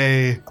is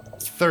a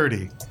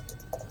 30.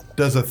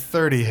 Does a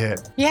 30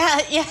 hit? Yeah,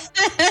 yeah.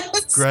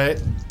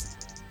 Great.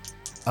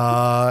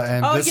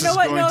 And Oh, this you know is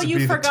what? going No, to you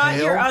be the forgot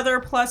your tail. other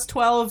plus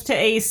 12 to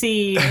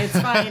AC. It's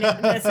fine.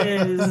 It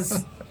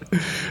misses.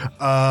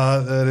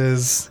 That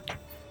is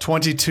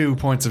 22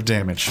 points of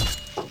damage.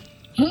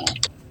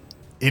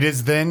 It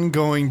is then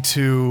going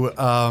to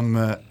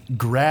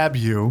grab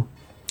you,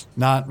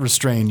 not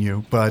restrain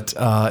you, but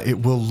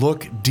it will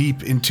look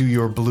deep into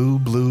your blue,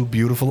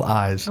 beautiful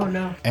eyes. Oh,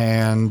 no.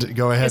 And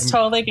go ahead He's and...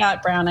 totally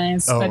got brown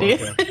eyes. Oh, buddy.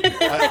 okay.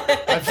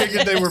 I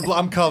figured they were blue.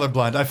 I'm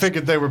colorblind. I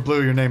figured they were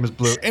blue. Your name is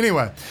Blue.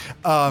 Anyway,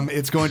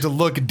 it's going to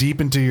look deep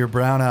into your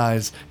brown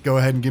eyes. Go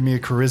ahead and give me a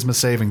charisma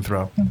saving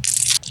throw.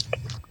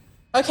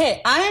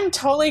 Okay, I am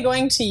totally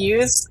going to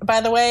use,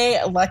 by the way,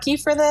 Lucky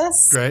for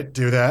this. Great.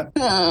 Do that.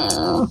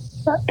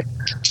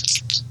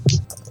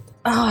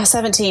 Oh,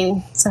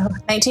 17. So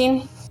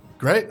 19.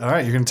 Great. All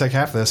right, you're going to take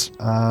half this.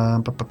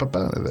 There.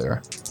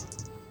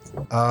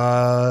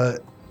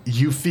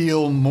 You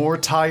feel more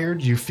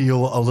tired. You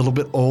feel a little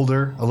bit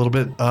older, a little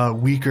bit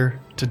weaker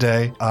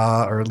today,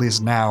 or at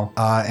least now.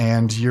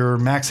 And your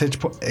max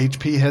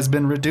HP has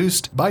been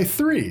reduced by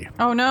 3.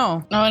 Oh,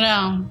 no. Oh,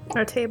 no.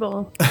 Our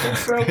table.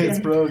 It's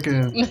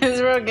broken.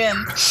 It's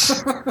broken.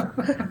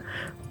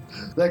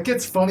 That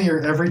gets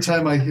funnier every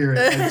time I hear it.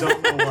 I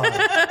don't know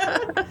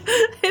why.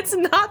 It's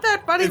not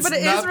that funny, but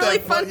it is really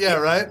funny. Yeah,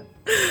 right?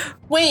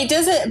 Wait,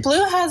 does it?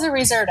 Blue has a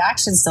reserved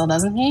action still,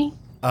 doesn't he?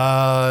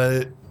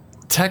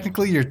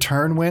 Technically your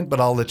turn went, but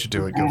I'll let you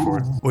do it. Go for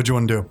it. What'd you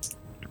want to do?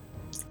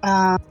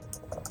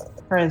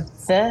 For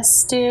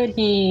this dude,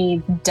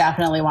 he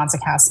definitely wants to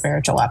cast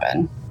Spiritual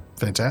Weapon.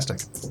 Fantastic.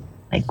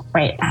 Like,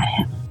 right at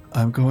him.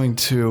 I'm going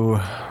to...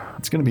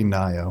 It's going to be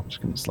Nio. I'm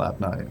just going to slap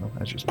Nio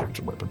as your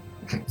spiritual weapon.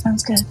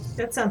 Sounds good.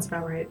 That sounds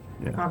about right,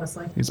 Yeah.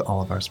 honestly. He's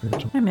all of our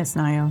spiritual. I miss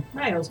Nio.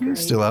 Niall's great.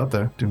 Still out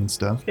there doing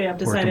stuff. Okay, I've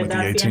Working decided with the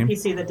that's the A-team.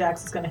 NPC that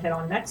Dax is going to hit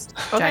on next.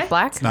 Okay. Jack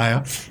Black?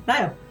 Nio.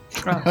 Niall,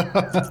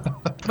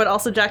 But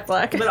also Jack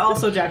Black. but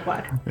also Jack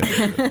Black.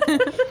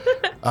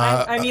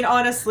 I mean,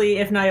 honestly,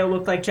 if Niall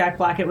looked like Jack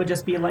Black, it would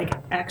just be like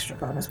extra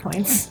bonus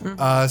points.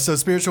 So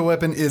spiritual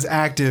weapon is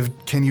active.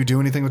 Can you do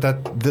anything with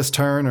that this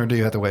turn, or do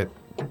you have to wait?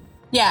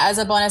 Yeah, as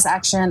a bonus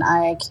action,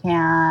 I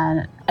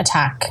can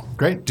attack.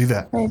 Great, do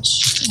that.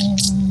 Which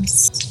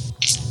is...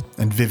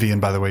 And Vivian,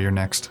 by the way, you're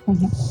next.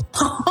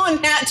 Oh,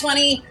 nat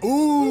 20.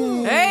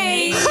 Ooh!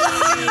 Hey!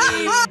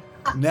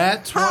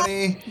 Nat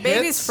 20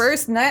 Baby's hits.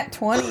 first nat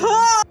 20.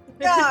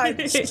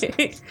 gosh.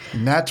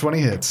 Nat 20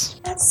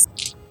 hits. Yes.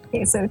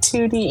 Okay, so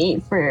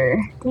 2d8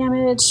 for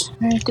damage.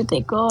 Where did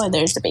they go?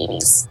 There's the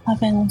babies.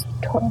 11,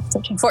 12,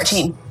 13,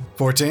 14.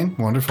 14.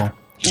 Wonderful.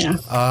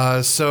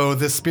 Yeah. So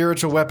this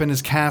spiritual weapon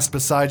is cast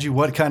beside you.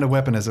 What kind of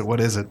weapon is it? What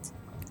is it?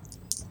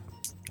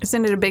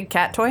 Isn't it a big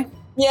cat toy?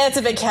 Yeah, it's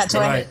a big cat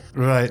toy.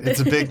 Right.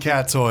 It's a big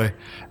cat toy.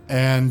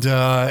 And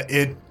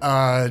it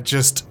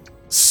just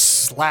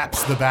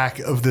slaps the back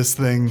of this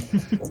thing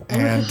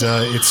and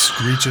it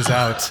screeches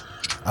out.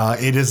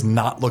 It is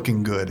not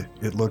looking good.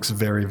 It looks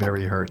very,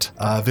 very hurt.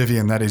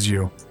 Vivian, that is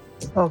you.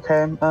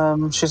 Okay.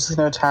 She's just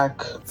gonna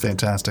attack.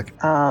 Fantastic.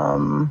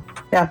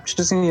 Yeah, she's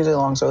just gonna use a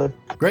longsword.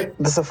 Great.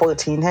 This is a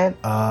 14 hit.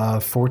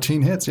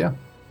 14 hits, yeah.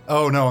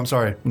 Oh, no, I'm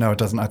sorry. No, it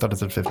doesn't. I thought it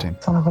said 15.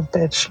 Son of a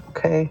bitch.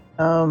 Okay.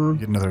 You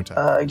get another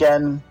attack.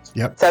 Again.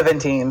 Yep.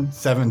 17.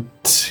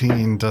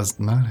 17 does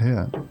not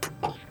hit.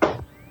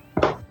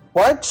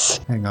 What?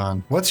 Hang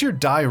on. What's your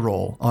die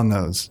roll on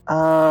those?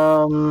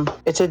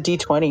 It's a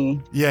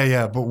D20.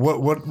 Yeah, but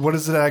what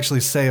does it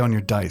actually say on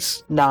your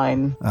dice?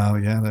 9. Oh,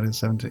 yeah, that is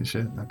 17.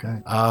 Shit,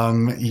 okay.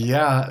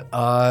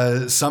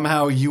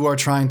 Somehow you are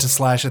trying to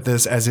slash at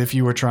this as if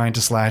you were trying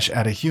to slash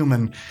at a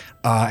human,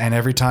 and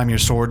every time your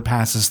sword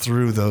passes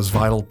through those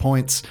vital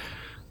points,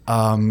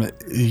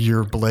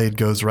 your blade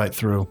goes right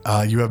through.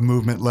 You have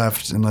movement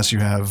left unless you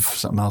have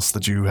something else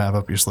that you have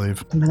up your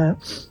sleeve. A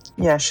minute.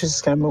 Yeah, she's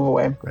just gonna move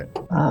away. Great.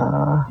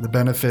 The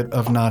benefit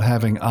of not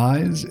having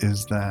eyes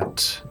is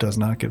that does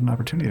not get an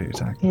opportunity to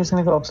attack. He's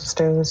gonna go up the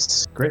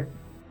stairs. Great.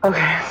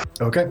 Okay.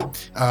 Okay.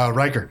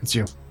 Riker, it's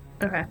you.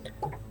 Okay.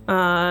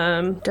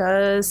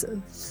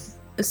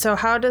 So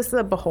how does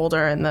the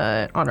Beholder and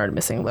the Honored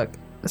Missing look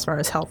as far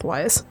as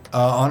health-wise?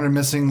 Honored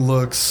Missing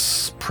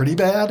looks pretty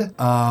bad.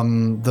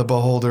 The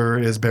Beholder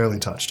is barely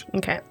touched.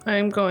 Okay.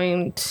 I'm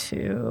going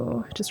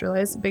to just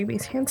realize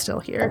Bigby's hand's still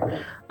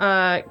here.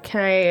 Can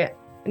I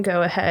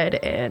go ahead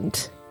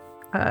and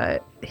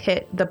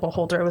hit the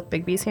Beholder with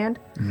Bigby's hand?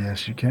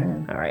 Yes, you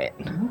can. All right.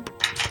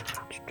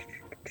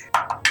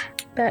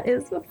 That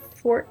is a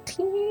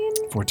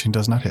 14. 14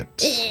 does not hit.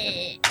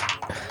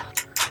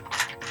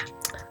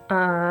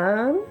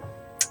 Other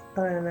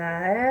than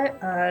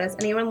that, does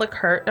anyone look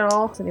hurt at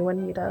all? Does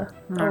anyone need a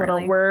little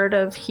really. word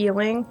of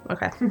healing?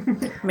 Okay.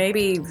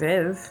 Maybe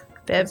Viv.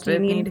 Viv, do you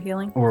need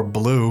healing? Or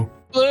Blue.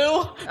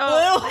 Blue.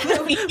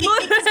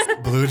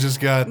 Blue just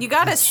got... You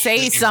gotta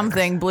say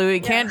something, Blue. You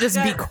can't just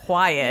be You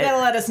quiet. gotta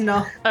let us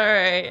know. All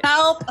right.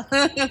 Help.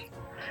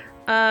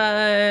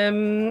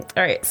 All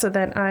right. So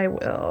then I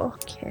will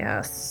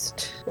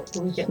cast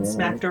We're getting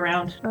smacked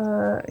around.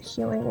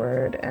 healing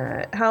word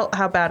at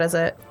how bad is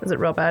it? Is it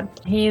real bad?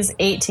 He's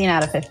 18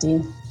 out of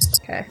 15.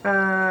 Okay.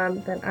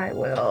 Then I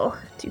will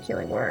do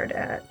healing word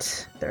at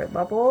 3rd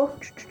level.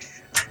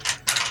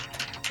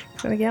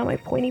 Gonna get out my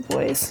pointy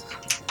boys.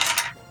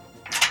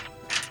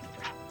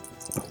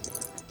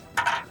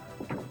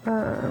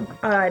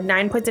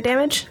 9 points of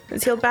damage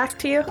is healed back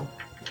to you,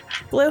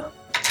 Blue.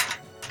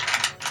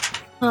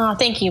 Oh,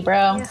 thank you, bro.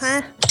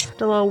 Uh-huh.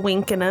 A little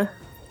wink and a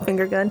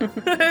finger gun.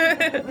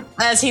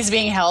 As he's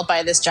being held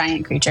by this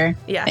giant creature.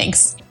 Yeah.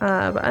 Thanks.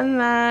 But other than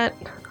that,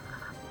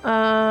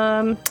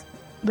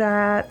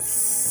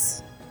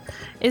 that's...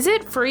 Is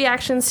it free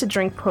actions to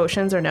drink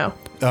potions or no?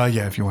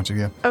 Yeah, if you want to,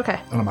 yeah. Okay.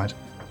 I don't mind.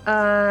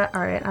 All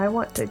right. I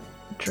want to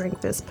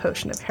drink this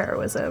potion of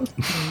heroism.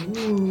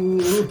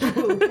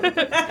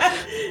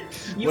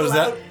 What is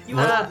that? You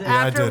What? allowed Yeah,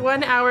 I After did.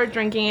 1 hour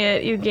drinking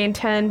it, you gain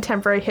 10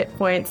 temporary hit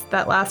points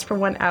that last for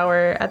 1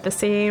 hour. At the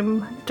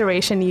same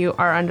duration, you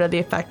are under the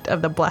effect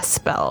of the bless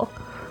spell.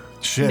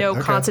 Shit. No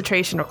okay.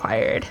 concentration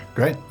required.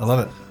 Great. I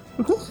love it.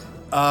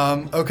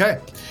 Okay.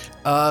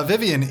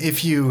 Vivian,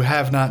 if you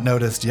have not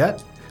noticed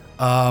yet,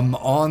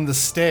 on the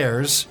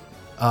stairs,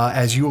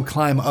 as you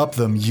climb up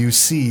them, you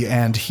see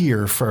and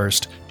hear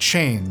first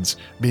chains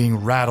being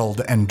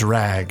rattled and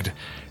dragged.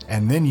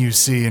 And then you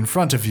see in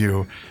front of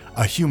you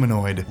a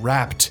humanoid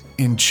wrapped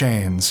in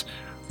chains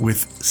with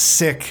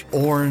sick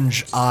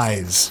orange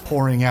eyes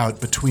pouring out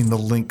between the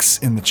links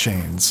in the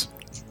chains.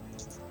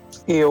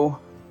 Ew.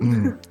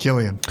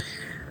 Killian.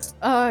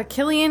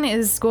 Killian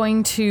is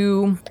going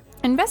to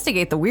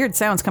investigate the weird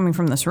sounds coming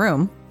from this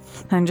room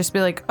and just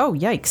be like, oh,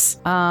 yikes.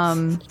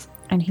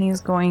 And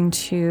he's going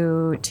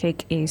to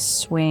take a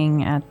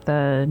swing at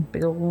the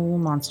big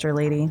old monster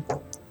lady.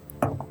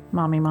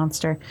 Mommy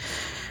monster.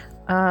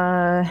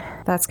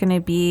 That's going to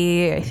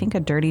be, I think, a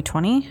dirty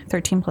 20.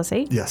 13 plus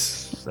 8?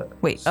 Yes.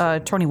 Wait,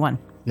 21.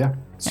 Yeah,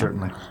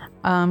 certainly.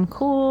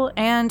 Cool.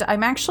 And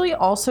I'm actually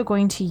also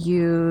going to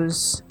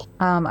use...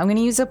 I'm going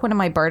to use up one of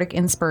my bardic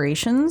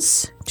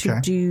inspirations to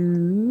Okay.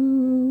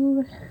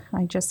 do...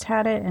 I just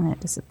had it and it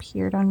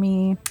disappeared on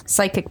me.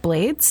 Psychic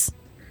Blades.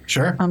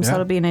 Sure. So yeah.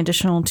 it'll be an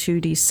additional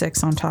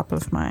 2d6 on top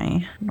of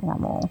my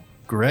normal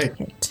Great.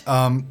 hit.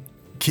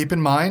 Keep in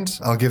mind,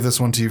 I'll give this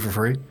one to you for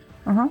free.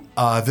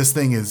 This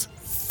thing is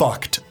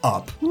fucked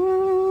up.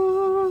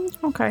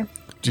 Okay.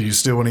 Do you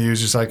still want to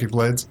use your psychic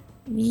blades?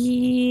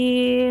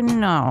 Yeah,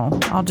 no.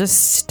 I'll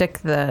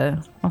stick...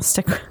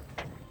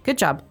 Good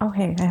job. Oh,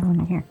 hey, I have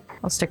one here.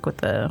 I'll stick with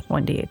the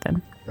 1d8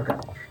 then. Okay.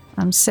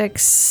 I'm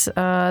 6.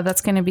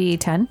 That's going to be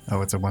 10.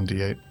 Oh, it's a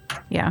 1d8.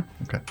 Yeah.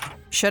 Okay.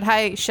 Should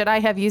I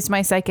have used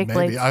my psychic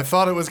Maybe. blade? I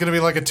thought it was going to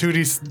be like a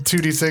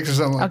 2d6 or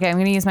something. Okay, I'm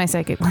going to use my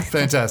psychic blade.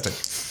 Fantastic.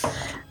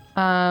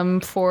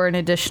 For an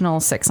additional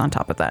 6 on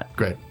top of that.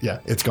 Great. Yeah,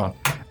 it's gone.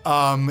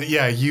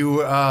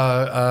 You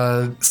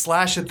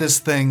slash at this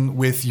thing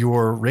with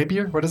your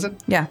rapier. What is it?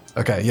 Yeah.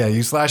 Okay, yeah,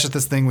 you slash at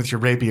this thing with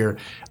your rapier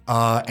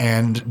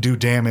and do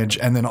damage,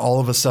 and then all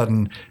of a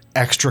sudden,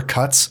 extra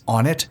cuts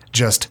on it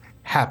just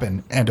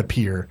happen and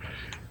appear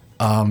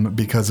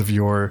because of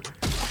your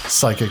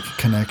psychic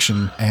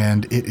connection,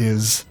 and it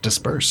is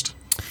dispersed.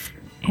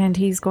 And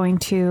he's going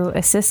to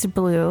assist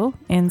Blue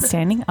in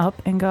standing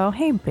up and go,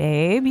 "Hey,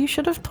 babe, you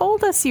should have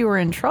told us you were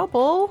in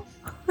trouble."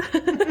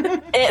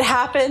 It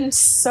happened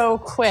so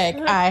quick.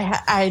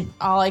 I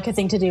all I could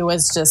think to do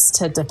was just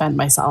to defend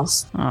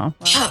myself. Oh,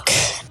 Fuck.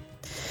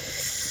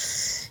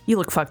 You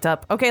look fucked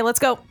up. Okay, let's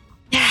go.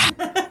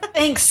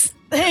 Thanks.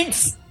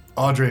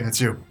 Audrey,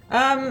 it's you.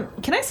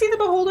 Can I see the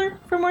beholder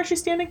from where she's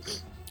standing?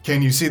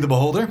 Can you see the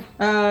beholder?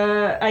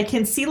 I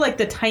can see like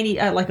the tiny,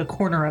 like a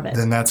corner of it.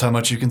 Then that's how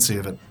much you can see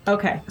of it.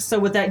 Okay, so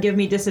would that give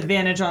me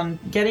disadvantage on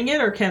getting it,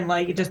 or can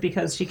like just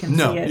because she can see it?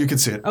 No, you can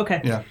see it.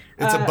 Okay. Yeah,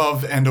 it's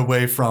above and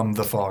away from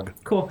the fog.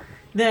 Cool.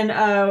 Then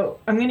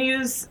I'm going to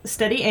use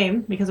steady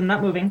aim because I'm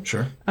not moving.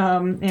 Sure.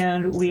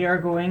 And we are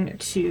going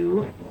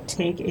to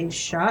take a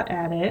shot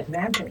at it.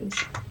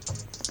 Advantage.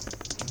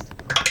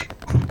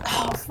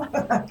 Oh,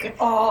 fuck.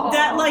 Oh.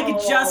 That, like,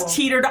 just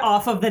teetered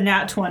off of the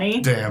nat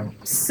 20. Damn.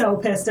 So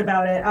pissed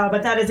about it.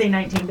 But that is a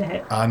 19 to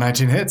hit.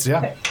 19 hits, yeah.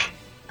 Okay.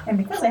 And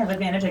because I have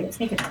advantage, I get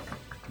sneak attack.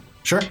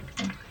 Sure.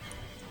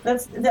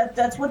 That's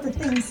what the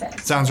thing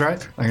says. Sounds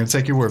right. I'm going to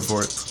take your word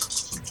for it.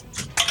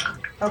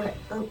 Okay.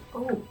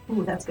 Oh,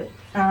 that's good.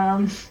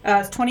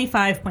 It's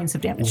 25 points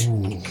of damage.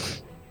 Ooh.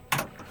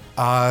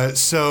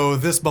 So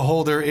this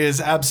beholder is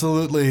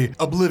absolutely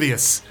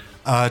oblivious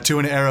to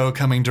an arrow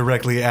coming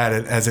directly at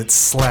it as it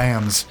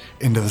slams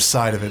into the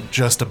side of it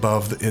just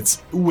above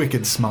its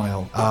wicked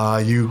smile.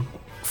 You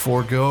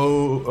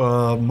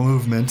forego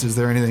movement. Is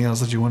there anything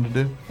else that you want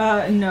to do?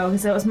 No,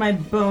 because that was my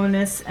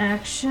bonus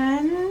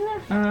action.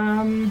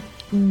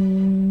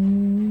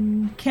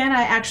 Can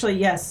I actually,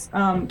 yes.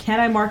 Can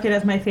I mark it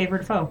as my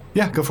favorite foe?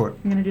 Yeah, go for it.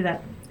 I'm going to do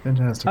that.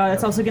 Fantastic.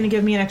 It's also going to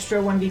give me an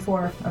extra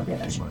 1d4 of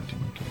damage.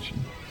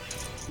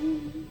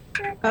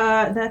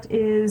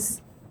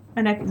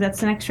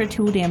 That's an extra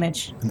 2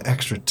 damage. An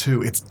extra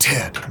 2. It's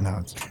dead. No,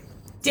 it's...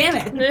 Damn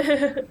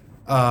it!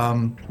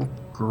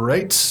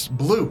 Great.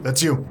 Blue,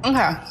 that's you.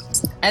 Okay.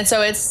 And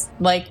so it's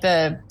like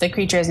the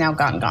creature is now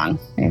gone.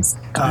 It's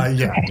gone.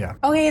 Yeah.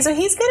 Okay, so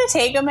he's going to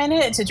take a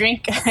minute to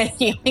drink a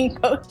healing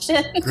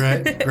potion.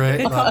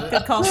 Great. Love it.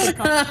 Good call.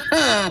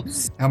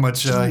 How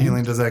much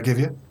healing does that give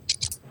you?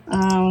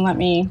 Let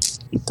me...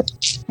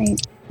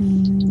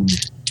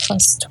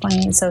 plus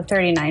 20, so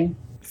 39.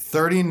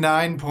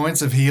 39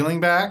 points of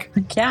healing back?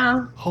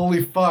 Yeah.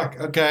 Holy fuck.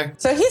 Okay.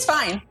 So he's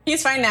fine.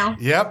 He's fine now.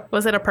 Yep.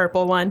 Was it a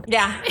purple one?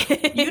 Yeah.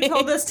 You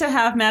told us to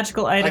have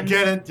magical I items.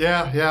 get it.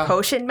 Yeah.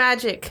 Potion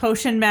magic.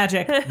 Potion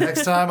magic.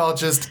 Next time I'll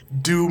just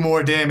do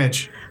more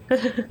damage.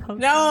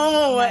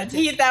 No,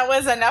 that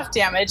was enough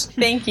damage.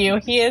 Thank you.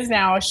 He is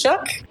now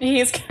shook.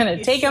 He's going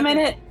to take a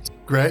minute.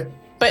 Great.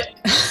 But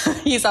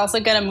he's also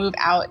going to move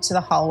out to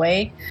the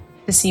hallway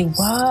to see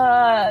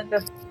what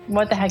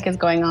the heck is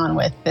going on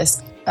with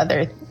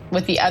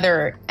the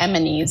other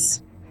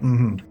enemies.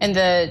 Mm-hmm. And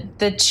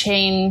the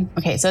chain.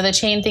 Okay, so the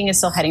chain thing is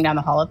still heading down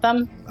the hall with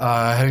them.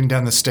 Heading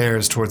down the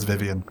stairs towards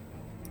Vivian.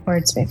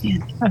 Towards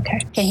Vivian. Okay.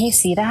 Can he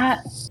see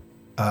that?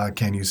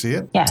 Can you see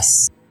it?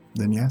 Yes.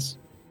 Then yes.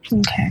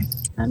 Okay.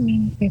 Let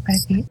me 3, 5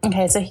 feet.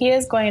 Okay, so he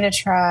is going to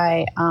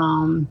try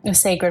a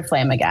Sacred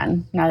Flame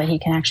again, now that he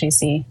can actually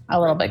see a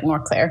little bit more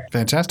clear.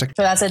 Fantastic.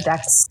 So that's a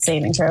Dex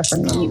saving throw for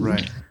me. Oh,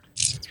 right.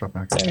 Let's drop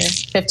back.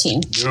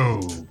 15.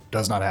 No.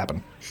 Does not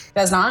happen.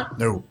 Does not?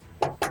 No.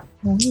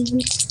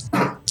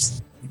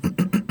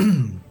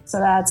 So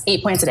that's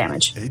 8 points of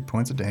damage. 8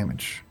 points of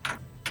damage.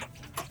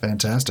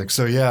 Fantastic.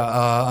 So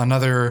yeah,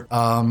 another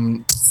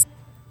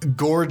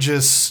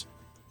gorgeous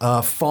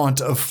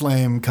font of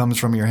flame comes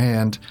from your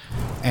hand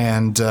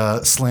and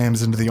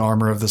slams into the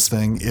armor of this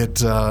thing.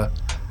 It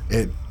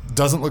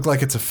doesn't look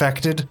like it's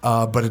affected,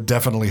 but it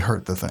definitely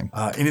hurt the thing.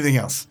 Anything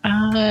else?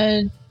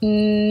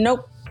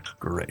 Nope.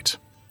 Great.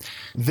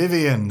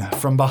 Vivian,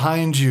 from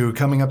behind you,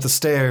 coming up the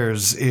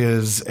stairs,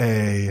 is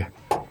a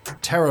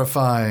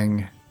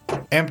terrifying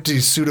empty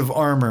suit of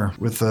armor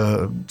with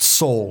a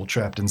soul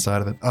trapped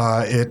inside of it.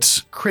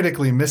 It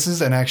critically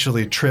misses and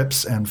actually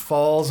trips and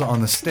falls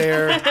on the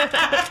stair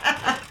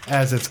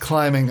as it's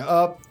climbing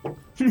up.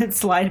 It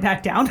slide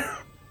back down.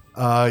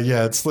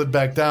 Yeah, it slid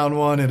back down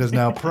one. It is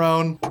now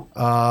prone.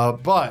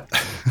 But...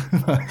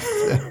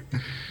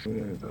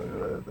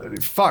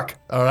 Fuck.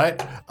 All right.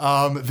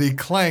 The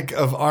clank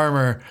of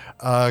armor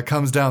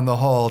comes down the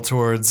hall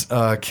towards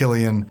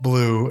Killian,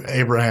 Blue,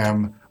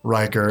 Abraham,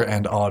 Ryker,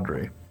 and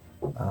Audrey.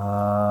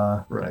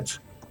 Right.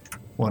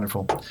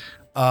 Wonderful.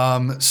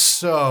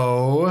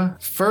 So,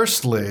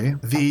 firstly,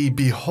 the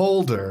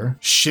beholder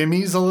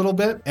shimmies a little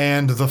bit,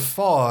 and the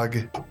fog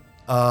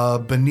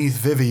beneath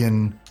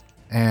Vivian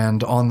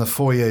and on the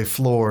foyer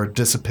floor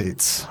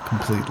dissipates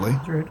completely.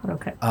 Rude.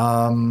 Okay.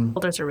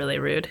 Beholders are really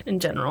rude in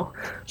general.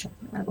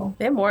 Eyeball.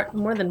 They have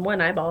more than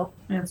one eyeball.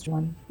 That's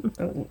one.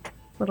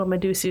 Little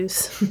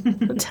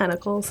Medusus,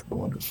 tentacles.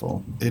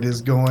 Wonderful. It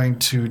is going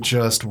to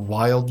just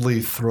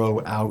wildly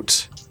throw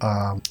out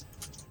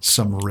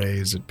some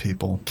rays at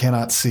people.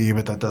 Cannot see,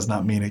 but that does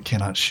not mean it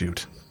cannot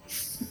shoot.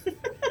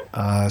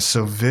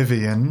 So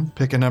Vivian,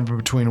 pick a number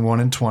between 1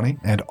 and 20,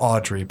 and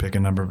Audrey, pick a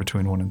number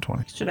between 1 and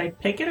 20. Should I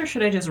pick it or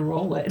should I just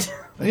roll it?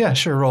 Yeah,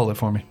 sure, roll it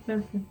for me. I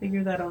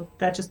figure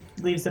that just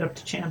leaves it up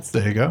to chance.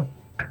 There you go.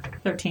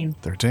 13.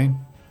 13.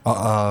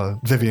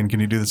 Vivian, can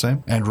you do the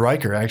same? And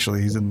Ryker,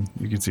 actually,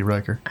 you can see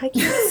Ryker. I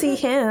can see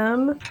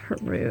him.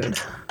 Rude.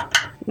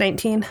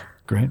 19.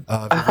 Great.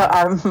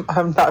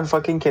 I'm not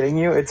fucking kidding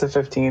you. It's a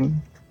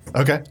 15.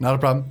 Okay, not a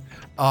problem.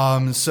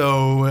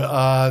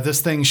 So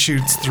this thing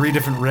shoots 3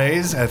 different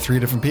rays at 3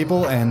 different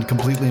people and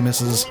completely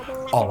misses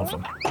all of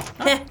them.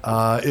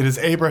 It is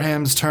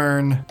Abraham's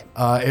turn.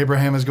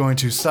 Abraham is going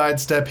to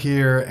sidestep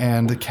here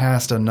and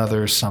cast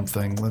another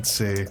something. Let's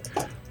see.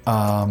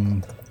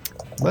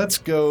 Let's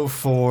go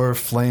for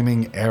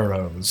flaming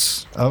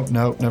arrows. Oh,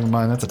 no, never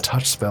mind. That's a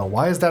touch spell.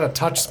 Why is that a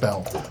touch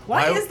spell?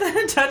 Why is that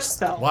a touch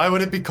spell? Why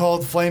would it be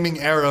called flaming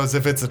arrows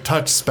if it's a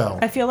touch spell?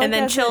 I feel like And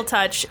then chill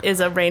touch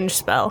is a ranged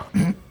spell.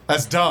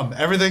 That's dumb.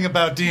 Everything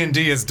about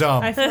D&D is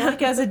dumb. I feel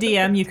like as a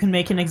DM, you can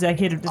make an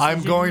executive decision.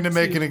 I'm going to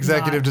make an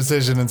executive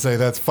decision and say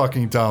that's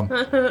fucking dumb.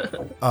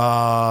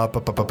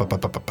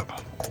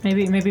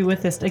 Maybe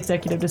with this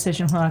executive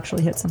decision, we'll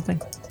actually hit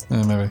something.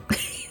 Maybe.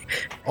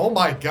 Oh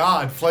my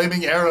god,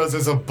 flaming arrows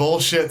is a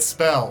bullshit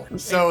spell.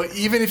 So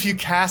even if you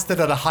cast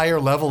it at a higher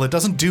level, it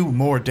doesn't do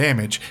more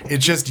damage. It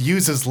just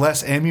uses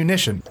less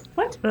ammunition.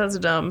 What? That's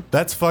dumb.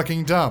 That's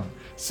fucking dumb.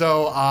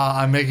 So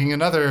I'm making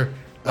another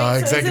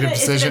executive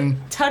decision. Is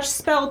it a touch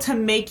spell to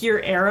make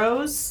your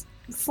arrows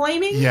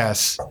flaming?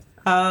 Yes.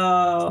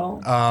 Oh.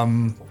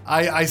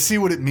 I see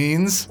what it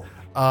means.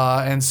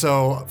 And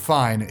so,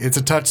 fine, it's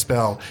a touch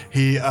spell.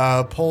 He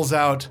pulls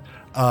out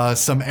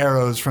some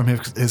arrows from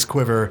his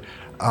quiver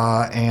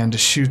and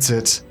shoots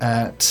it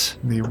at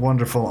the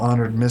wonderful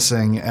honored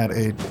missing at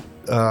a...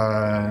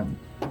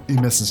 he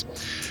misses.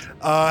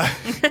 God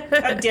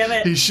damn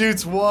it. He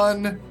shoots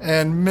 1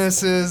 and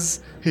misses.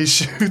 He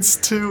shoots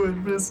 2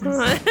 and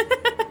misses.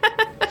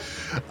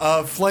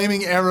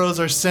 Flaming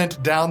arrows are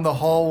sent down the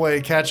hallway,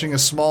 catching a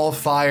small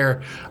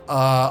fire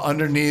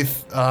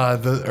underneath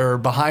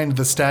behind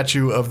the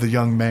statue of the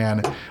young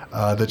man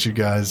that you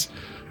guys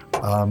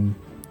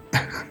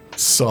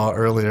saw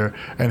earlier.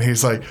 And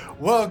he's like,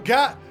 "Well,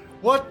 God,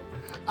 what?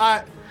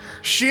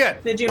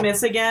 Shit. Did you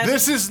miss again?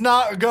 This is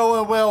not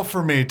going well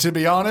for me, to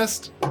be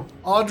honest.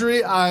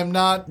 Audrey,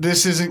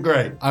 this isn't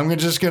great. I'm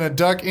just going to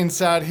duck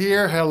inside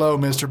here. Hello,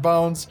 Mr.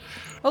 Bones.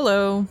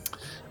 Hello.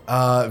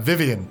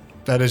 Vivian,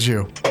 that is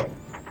you.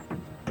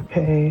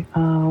 Okay.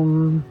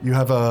 You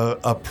have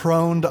a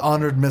proned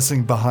honored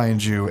missing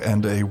behind you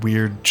and a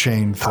weird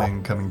chain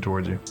thing coming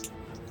towards you.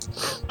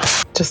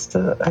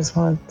 I just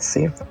want to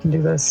see if I can do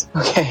this.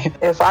 Okay.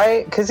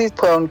 Because he's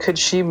prone, could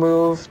she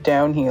move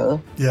down here?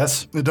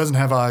 Yes, it doesn't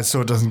have eyes, so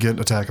it doesn't get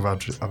attack of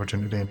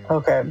opportunity anymore.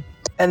 Okay.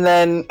 And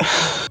then,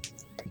 I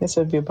guess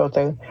it would be about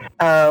there.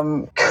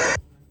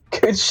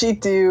 Could she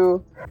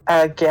do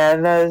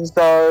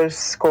Ganazar's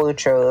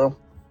Scorcher,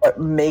 but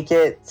make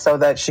it so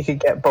that she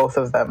could get both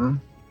of them?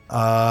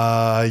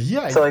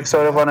 Yeah. So, like,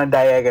 sort of on a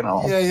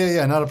diagonal.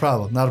 Yeah, not a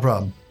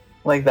problem.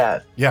 Like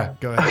that. Yeah,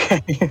 go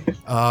ahead. Okay.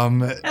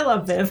 I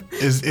love Viv.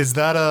 Is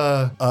that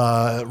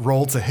a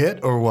roll to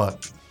hit or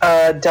what?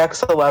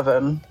 Dex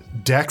 11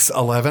 Dex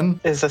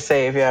 11? is a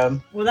save, yeah.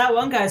 Well, that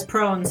one guy's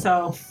prone,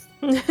 so...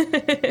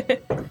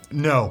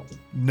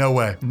 No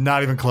way.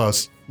 Not even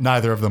close.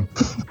 Neither of them.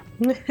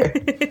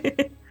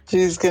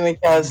 She's gonna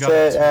cast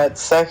it at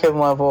 2nd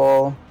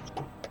level.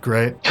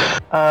 Great.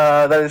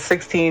 That is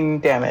 16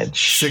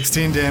 damage.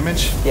 16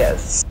 damage.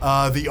 Yes.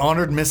 The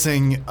honored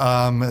missing,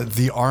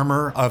 the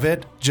armor of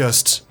it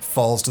just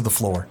falls to the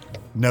floor.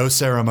 No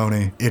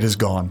ceremony. It is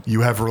gone.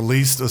 You have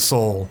released a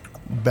soul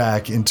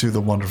back into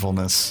the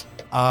wonderfulness.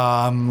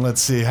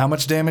 Let's see. How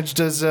much damage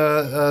does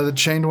the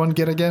chained one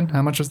get again?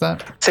 How much was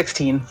that?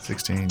 16.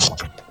 16.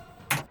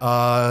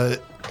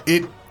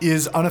 It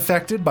is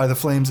unaffected by the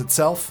flames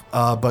itself,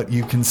 but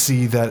you can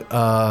see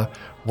that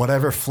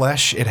whatever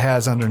flesh it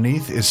has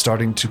underneath is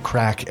starting to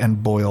crack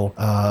and boil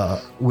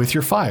with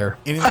your fire.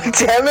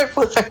 Damn it,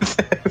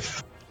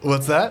 Francis.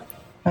 What's that?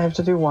 I have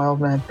to do wild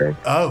magic.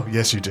 Oh,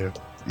 yes, you do.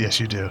 Yes,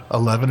 you do.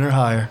 11 or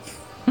higher.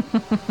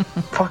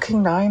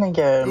 Fucking 9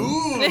 again. Ooh.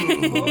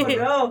 Oh,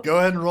 no. Go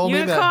ahead and roll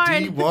me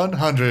that Unicorn.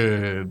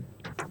 D100.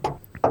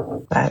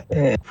 That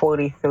is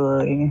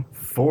 43.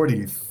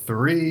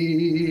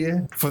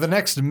 43. For the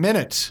next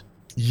minute,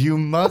 you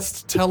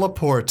must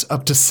teleport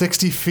up to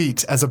 60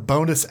 feet as a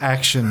bonus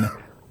action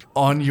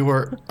on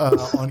your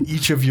on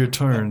each of your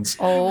turns.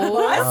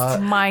 Oh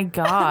my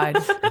god.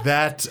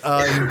 That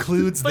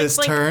includes this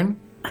like- turn.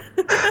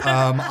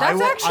 I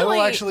will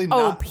actually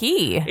not, OP.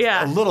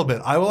 Yeah. a little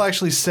bit. I will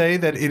actually say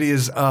that it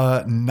is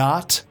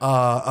not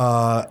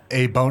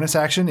a bonus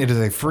action. It is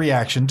a free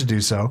action to do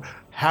so.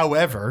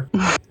 However,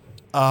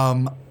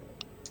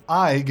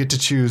 I get to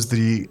choose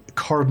the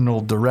cardinal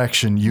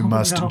direction you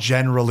must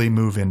generally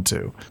move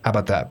into. How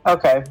about that?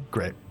 Okay.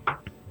 Great.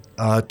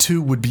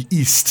 2 would be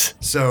east,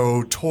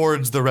 so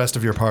towards the rest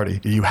of your party.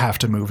 You have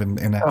to move in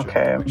that general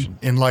direction,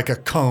 in like a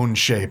cone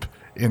shape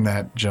in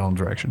that general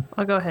direction.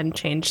 I'll go ahead and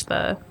change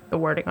the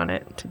wording on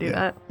it to do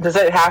that. Does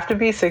it have to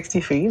be 60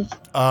 feet?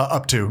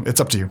 Up to. It's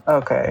up to you.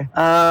 Okay.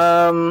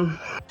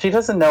 She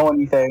doesn't know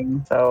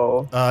anything,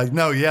 so.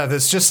 No, yeah,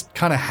 this just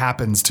kind of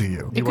happens to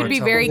you. It could be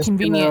very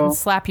convenient and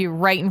slap you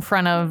right in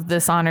front of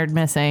this honored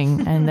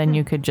missing, and then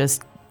you could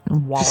just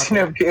wallop Just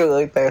gonna be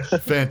like that.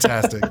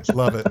 Fantastic.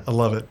 Love it. I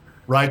love it.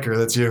 Ryker,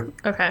 that's you.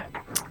 Okay.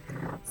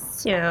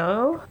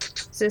 So,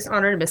 is this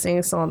honored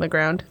missing still on the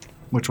ground?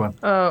 Which one?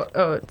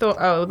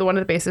 The one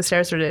at the base of the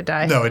stairs, or did it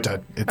die? No, it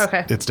died.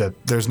 It's dead.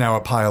 There's now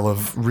a pile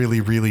of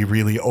really, really,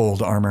 really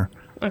old armor.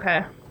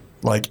 Okay.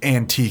 Like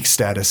antique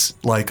status.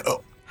 Like,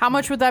 How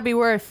much would that be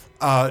worth?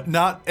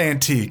 not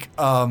antique.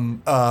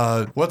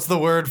 What's the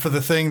word for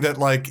the thing that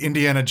like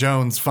Indiana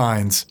Jones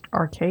finds?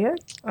 Archaic?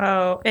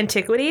 Oh,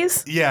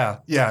 antiquities? Yeah.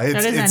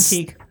 It's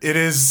antique. It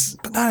is,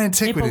 but not It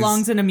antiquities.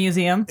 belongs in a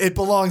museum. It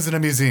belongs in a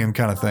museum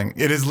kind of thing.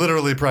 It is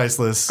literally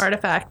priceless.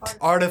 Artifact.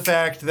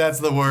 Artifact, that's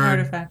the word.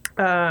 Artifact.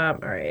 All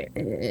right.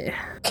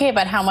 Okay,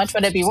 but how much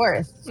would it be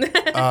worth?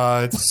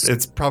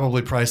 It's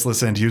probably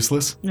priceless and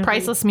useless.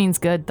 Priceless means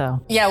good,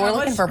 though. Yeah, we're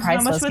looking for How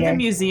much priceless would here. the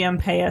museum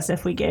pay us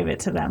if we gave it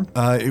to them?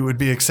 It would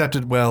be accepted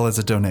well as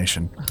a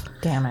donation.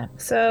 Damn it.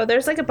 So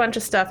there's like a bunch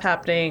of stuff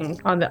happening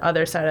on the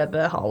other side of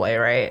the hallway,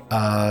 right?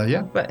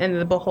 Yeah.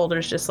 And the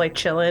beholder's just like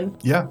chilling.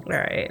 Yeah. All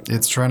right.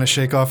 It's trying to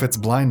shake off its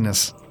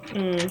blindness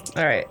All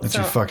right. that So,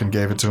 you fucking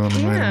gave it to him and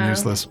made him Yeah.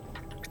 useless.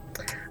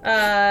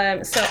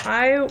 so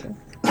I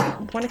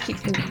want to keep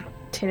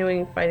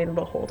continuing fighting the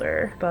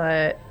beholder,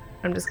 but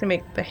I'm just gonna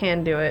make the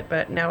hand do it.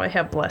 But now I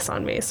have bless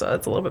on me, so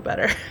it's a little bit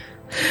better.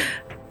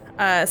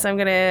 So I'm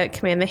gonna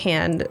command the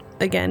hand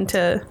again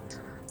to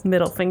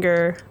middle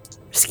finger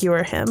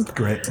skewer him.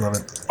 Great, love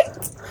it.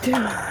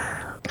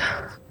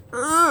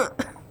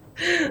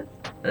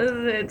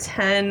 The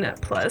 10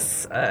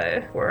 plus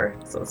 4,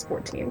 so it's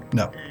 14.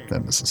 No,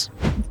 that misses.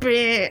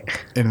 Bleh.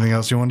 Anything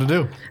else you want to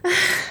do?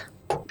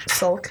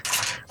 Sulk.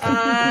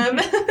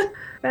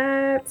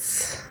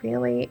 That's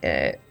really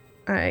it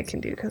I can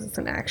do because it's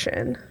an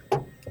action.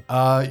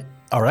 All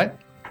right.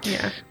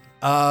 Yeah.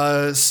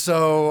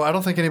 So I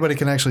don't think anybody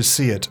can actually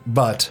see it,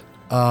 but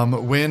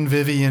when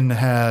Vivian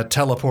had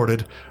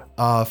teleported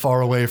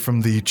far away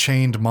from the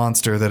chained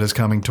monster that is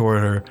coming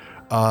toward her,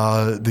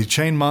 the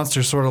chained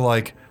monster sort of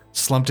like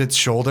slumped its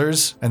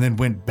shoulders and then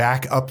went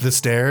back up the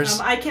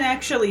stairs. I can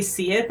actually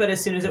see it, but as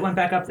soon as it went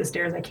back up the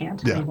stairs, I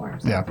can't anymore.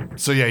 So. Yeah.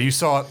 So yeah, you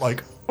saw it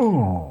like,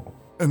 oh,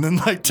 and then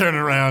like turn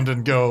around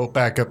and go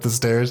back up the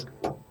stairs.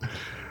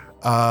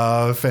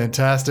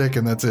 Fantastic,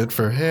 and that's it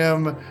for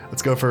him.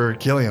 Let's go for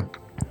Killian.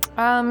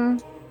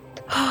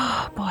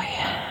 Oh boy.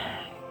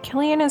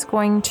 Killian is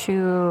going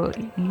to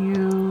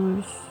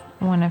use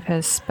one of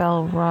his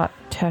spell wrought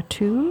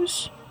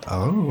tattoos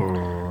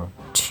Oh.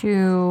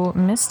 to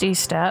Misty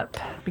Step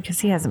because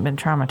he hasn't been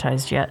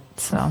traumatized yet.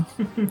 So,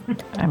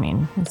 I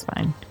mean, it's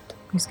fine.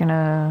 He's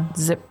gonna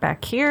zip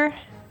back here.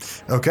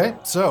 Okay,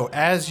 so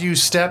as you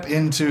step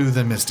into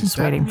the Misty Just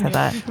Step, waiting for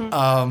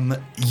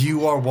that.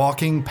 you are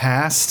walking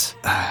past.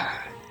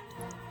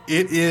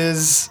 It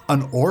is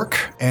an orc,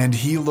 and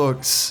he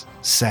looks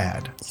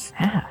sad.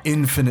 Sad.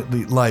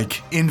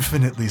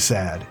 Infinitely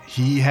sad.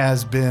 He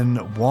has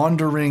been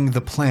wandering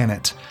the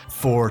planet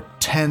for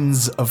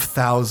tens of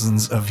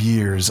thousands of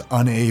years,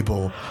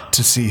 unable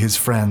to see his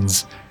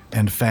friends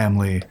and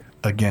family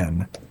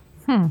again.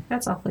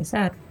 That's awfully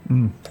sad.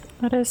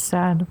 That is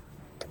sad.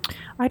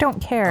 I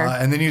don't care.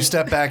 And then you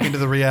step back into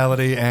the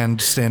reality,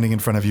 and standing in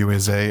front of you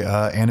is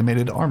a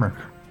animated armor.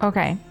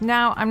 Okay.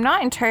 Now, I'm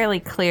not entirely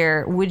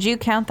clear. Would you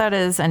count that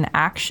as an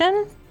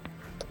action?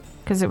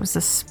 Because it was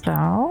a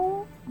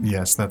spell?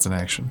 Yes, that's an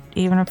action.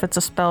 Even if it's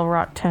a spell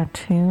wrought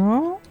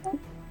tattoo?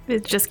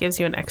 It just gives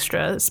you an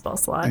extra spell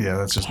slot. Yeah,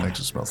 that's just an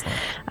extra spell slot.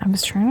 I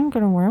was trying to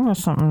get away with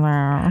something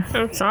there.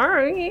 I'm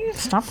sorry.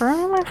 Stop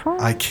ruining my phone.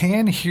 I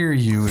can hear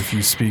you if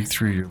you speak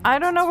through your... I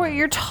don't know what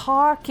you're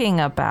talking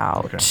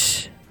about.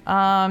 Okay.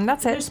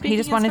 That's They're it. speaking He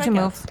just in wanted to strikeouts.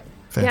 move.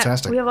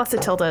 Fantastic. Yeah, we have lots of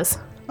tildes.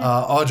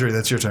 Audrey,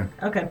 that's your turn.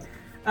 Okay.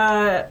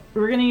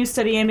 We're going to use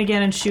steady aim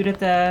again and shoot at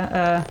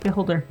the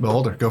beholder.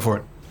 Beholder, go for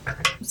it.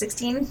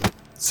 16.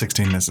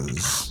 16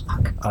 misses.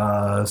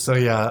 So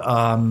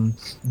yeah,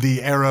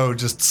 the arrow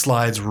just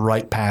slides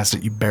right past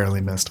it. You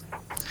barely missed.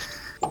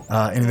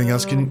 Anything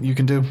else you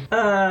can do?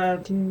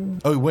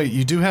 Oh wait,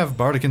 you do have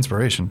Bardic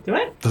Inspiration. Do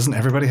I? Doesn't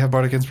everybody have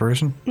Bardic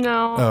Inspiration?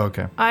 No. Oh,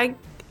 okay. I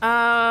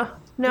No,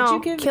 Did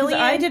you give? Killian.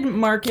 I didn't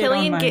mark it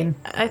on mine.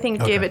 I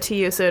think gave it to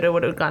you, so it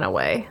would have gone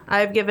away.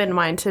 I've given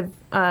mine to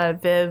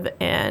Viv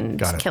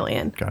and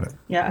Killian. Got it.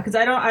 Yeah, because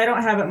I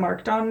don't have it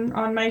marked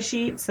on my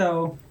sheet.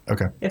 So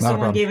Okay. if Not a someone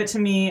problem. gave it to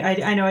me,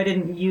 I know I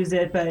didn't use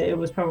it, but it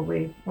was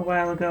probably a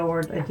while ago,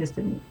 or I just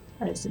didn't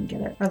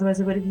get it.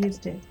 Otherwise, I would have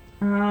used it.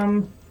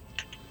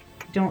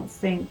 Don't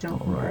think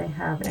I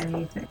have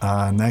anything.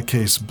 In that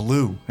case,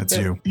 Blue, it's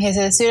you. Okay,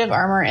 so the suit of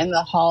armor in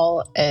the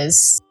hall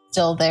is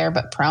still there,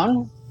 but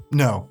prone.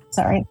 No. Is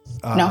that right?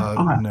 No?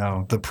 Okay.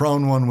 No. The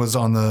prone one was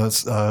on the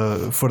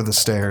foot of the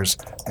stairs,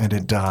 and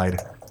it died.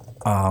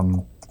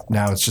 Now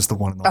it's just the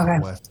one in the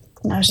hallway.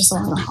 No, it's just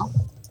along the hall.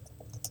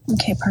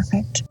 Okay,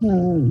 perfect.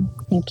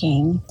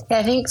 Thinking. Yeah,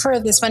 I think for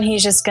this one,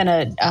 he's just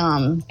gonna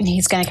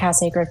cast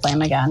Sacred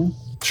Flame again.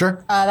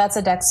 Sure. That's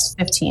a Dex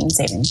 15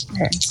 saving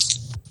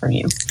for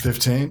you.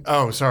 15?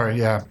 Oh, sorry.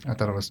 Yeah, I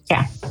thought it was.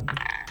 Yeah.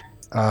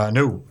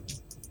 No.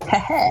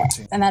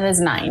 And that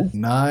is 9.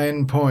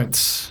 9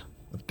 points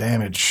of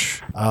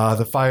damage.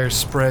 The fire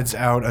spreads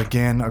out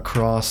again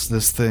across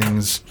this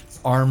thing's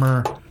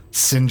armor,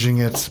 singeing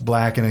it,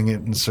 blackening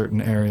it in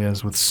certain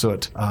areas with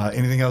soot.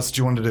 Anything else that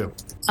you wanted to do?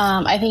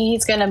 I think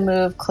he's going to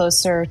move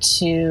closer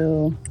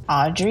to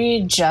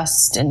Audrey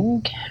just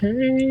in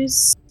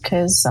case,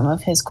 because some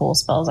of his cool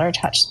spells are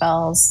touch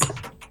spells.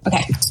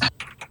 Okay.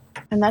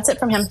 And that's it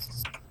from him.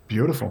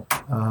 Beautiful.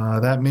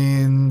 That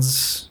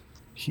means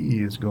he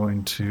is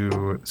going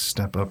to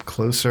step up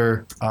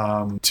closer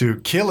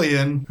to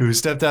Killian, who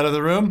stepped out of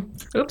the room.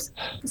 Oops.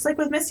 It's like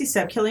with Misty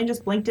Step, Killian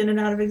just blinked in and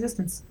out of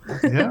existence.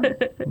 Yeah,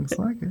 looks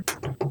like it.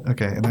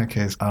 Okay, in that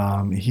case,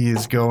 he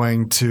is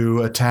going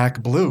to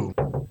attack Blue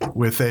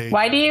with a...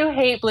 Why do you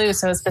hate blue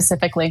so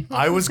specifically?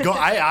 I was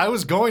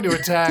going to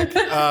attack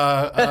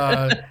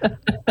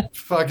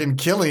fucking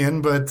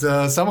Killian, but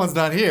someone's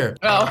not here.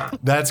 Oh.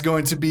 That's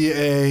going to be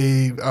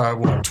a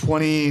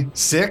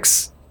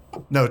 26?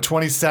 No,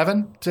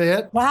 27 to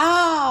hit.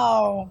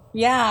 Wow.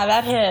 Yeah,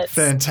 that hits.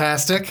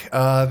 Fantastic.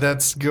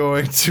 That's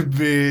going to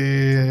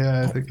be,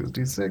 I think it was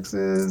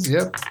D6s.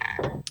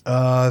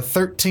 Yep.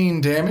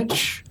 13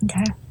 damage.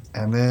 Okay.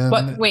 And then...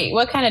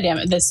 What kind of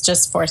damage? This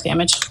just force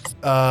damage?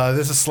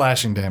 This is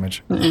slashing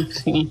damage.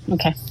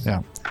 Okay.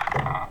 Yeah.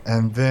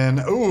 And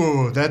then,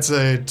 that's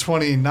a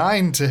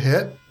 29 to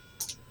hit.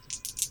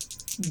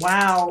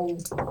 Wow.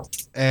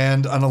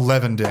 And an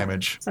 11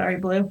 damage. Sorry,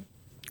 Blue.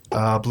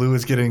 Blue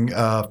is getting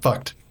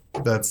fucked.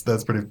 That's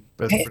pretty.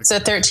 Okay, so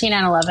 13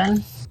 and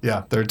 11?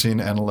 Yeah, 13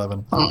 and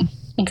 11.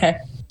 Okay.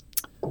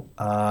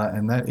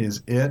 And that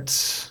is it.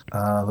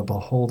 The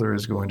Beholder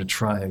is going to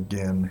try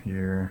again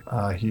here.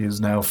 He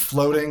is now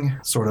floating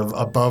sort of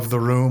above the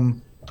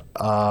room.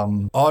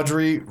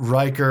 Audrey,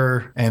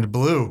 Ryker, and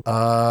Blue.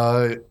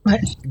 What?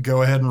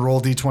 Go ahead and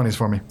roll D20s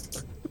for me.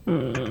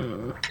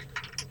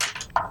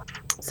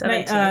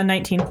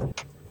 19.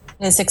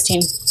 It's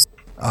 16.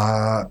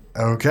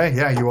 Okay,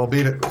 yeah, you all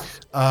beat it.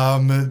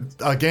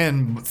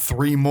 Again,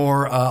 3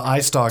 more eye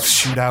stalks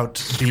shoot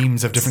out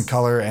beams of different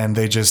color, and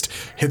they just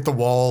hit the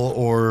wall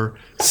or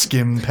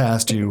skim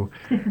past you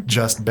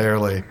just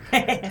barely.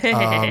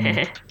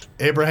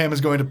 Abraham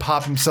is going to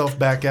pop himself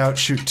back out,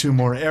 shoot 2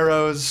 more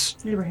arrows.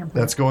 Abraham.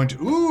 That's going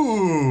to...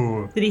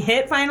 Ooh! Did he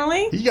hit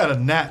finally? He got a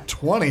nat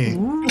 20.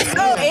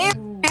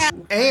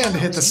 And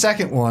hit the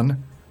second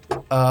one,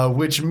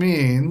 which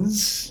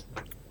means...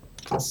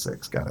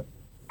 +6, got it.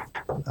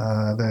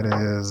 That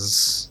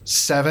is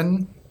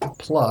 7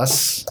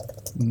 plus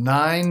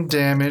 9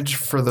 damage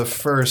for the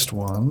first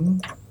one,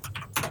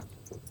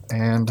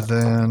 and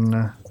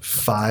then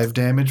 5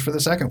 damage for the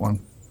second one.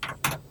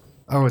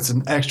 Oh, it's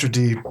an extra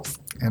D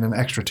and an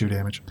extra 2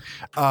 damage.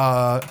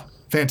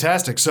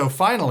 Fantastic. So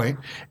finally,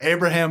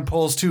 Abraham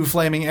pulls 2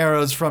 flaming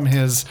arrows from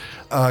his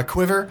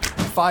quiver,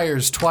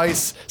 fires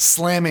twice,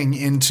 slamming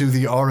into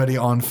the already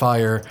on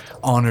fire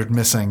Honored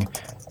Missing,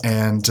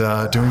 and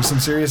doing some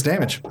serious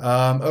damage.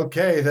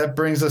 Okay, that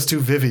brings us to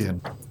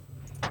Vivian.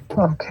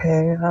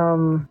 Okay,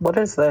 what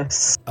is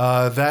this?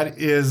 That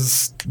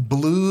is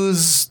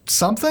Blue's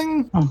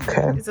something?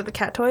 Okay. Is it the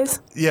cat toys?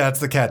 Yeah, it's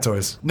the cat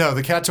toys. No,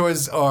 the cat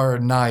toys are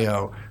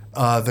Nio.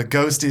 The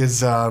ghost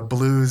is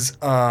Blue's Spirit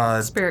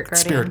Guardian.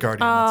 Spirit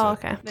Guardian. Oh,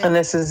 that's okay. And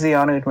this is the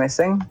Honored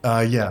Missing?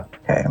 it. Yeah.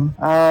 Okay.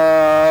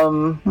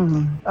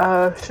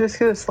 Just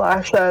gonna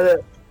slash at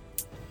it.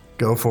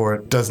 Go for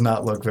it. Does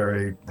not look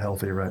very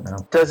healthy right now.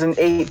 Does an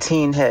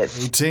 18 hit?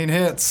 18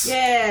 hits.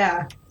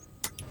 Yeah.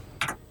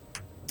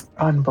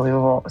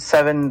 Unbelievable.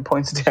 7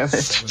 points of damage.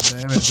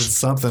 7 damage is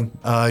something.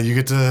 You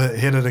get to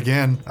hit it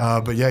again.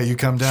 But yeah, you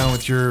come down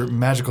with your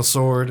magical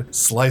sword,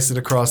 slice it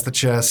across the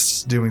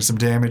chest, doing some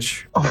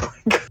damage. Oh my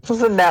god, this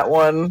is a nat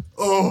 1.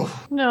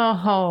 Oh.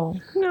 No.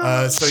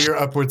 So your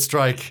upward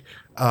strike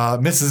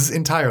misses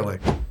entirely.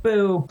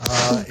 Boo.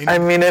 I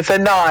mean, it's a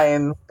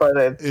 9, but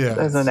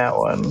it's a nat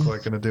 1. Not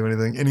quite gonna do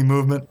anything. Any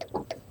movement?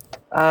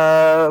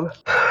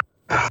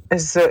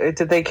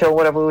 Did they kill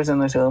whatever was in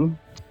the tomb?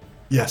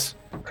 Yes.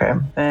 Okay.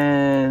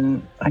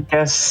 Then I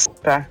guess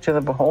back to the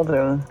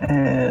beholder.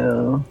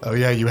 Oh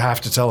yeah, you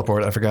have to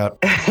teleport. I forgot.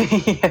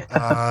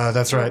 Yeah.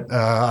 That's right.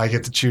 I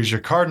get to choose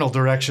your cardinal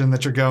direction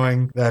that you're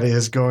going. That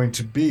is going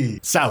to be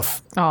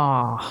south.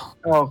 Aw.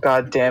 Oh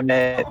god damn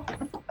it.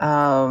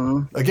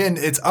 Again,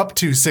 it's up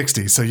to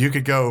 60, so you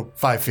could go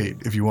 5 feet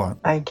if you want.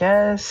 I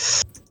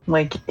guess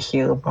like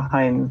here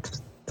behind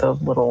the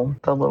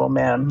little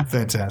man.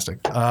 Fantastic.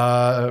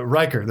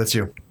 Ryker, that's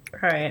you.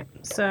 All right,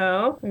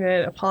 so I'm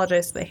going to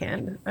apologize to the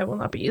hand. I will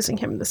not be using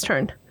him this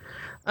turn.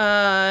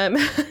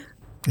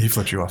 He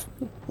flipped you off.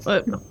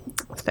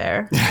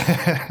 Fair.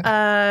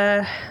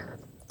 I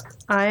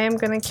am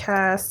going to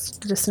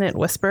cast Dissonant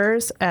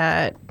Whispers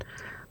at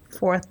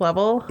 4th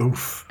level.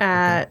 Oof.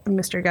 At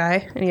Mr.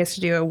 Guy, and he has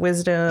to do a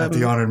wisdom. At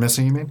the honored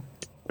missing, you mean?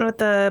 With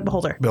the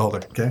beholder. Beholder,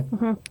 okay.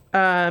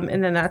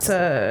 And then that's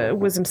a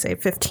wisdom save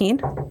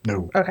 15.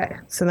 No. Okay,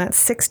 so that's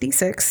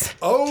 66.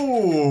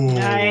 Oh!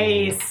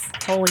 Nice.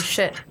 Holy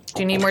shit.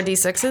 Do you need more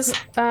D6s?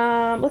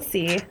 Let's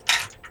see.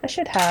 I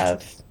should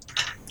have.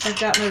 I've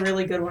got my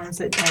really good ones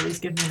that always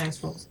give me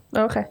nice rolls.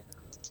 Okay.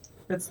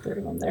 That's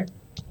 31 there.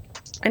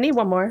 I need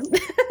one more.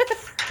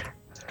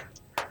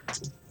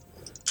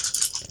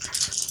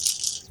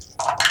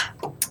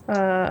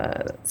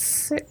 That's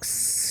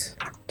 6,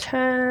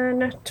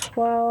 10,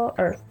 12,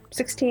 or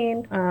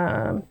 16.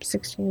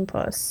 16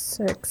 plus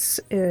 6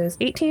 is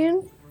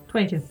 18.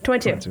 22.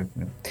 22.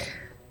 Yeah.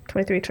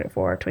 23,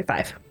 24,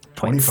 25.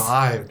 Points.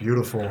 25,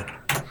 beautiful.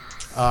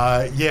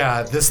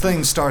 Yeah, this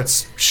thing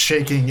starts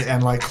shaking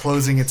and like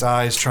closing its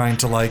eyes, trying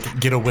to like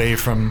get away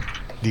from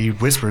the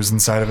whispers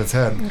inside of its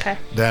head. Okay.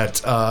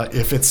 That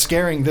if it's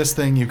scaring this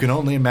thing, you can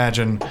only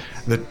imagine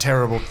the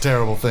terrible,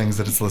 terrible things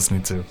that it's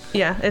listening to.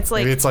 Yeah, it's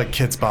like. Maybe it's like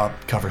Kids Bop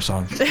cover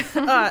song.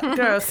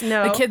 Gross.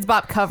 No. The Kids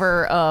Bop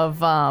cover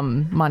of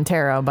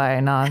Montero by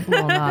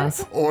Lil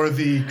Nas. Or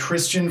the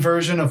Christian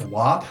version of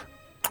WAP.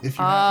 If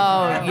you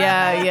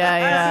Yeah.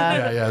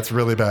 yeah, it's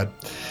really bad.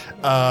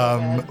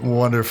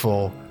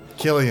 Wonderful.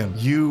 Killian,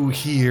 you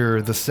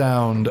hear the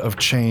sound of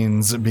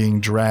chains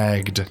being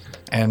dragged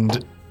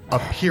and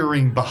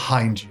appearing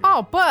behind you.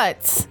 Oh,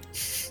 but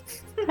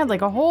I had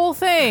like a whole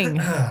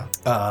thing.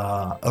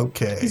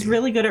 Okay. He's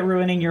really good at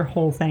ruining your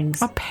whole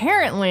things.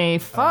 Apparently,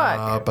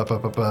 fuck.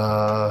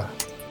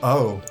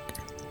 Oh.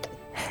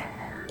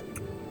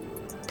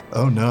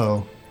 Oh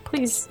no.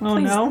 Please. Oh,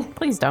 please, no.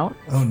 Please don't.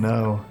 Oh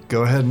no.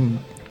 Go ahead and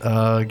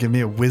give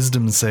me a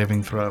wisdom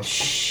saving throw.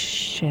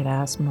 Shit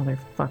ass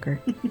motherfucker.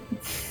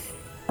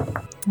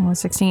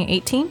 16,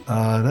 18.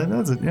 That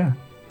does it, yeah.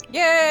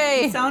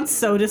 Yay! Sounds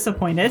so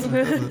disappointed.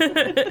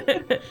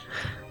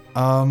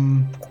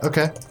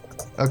 Okay.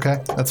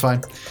 Okay, that's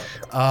fine.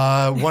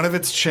 One of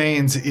its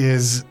chains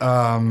is,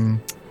 by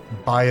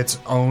its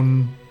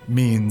own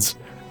means,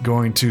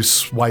 going to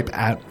swipe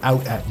out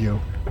at you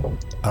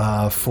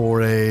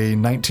for a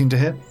 19 to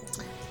hit.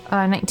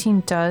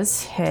 19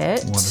 does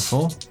hit.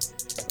 Wonderful.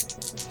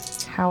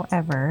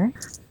 However,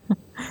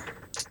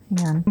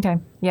 man. Okay,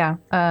 yeah.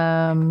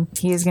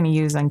 He is going to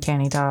use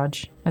Uncanny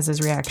Dodge as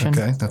his reaction.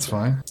 Okay, that's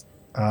fine.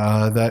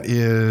 That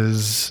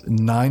is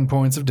 9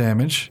 points of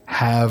damage,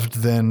 halved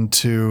then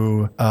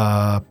to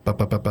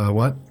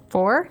what?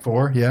 4?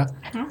 4, yeah.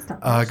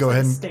 Go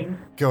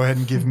ahead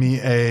and give me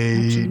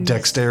a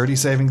dexterity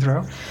saving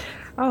throw.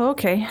 Oh,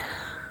 okay.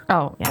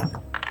 Oh, yeah.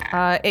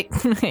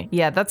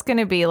 Yeah, that's going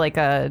to be like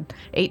a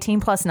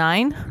 18 plus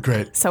 9.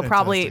 Great. So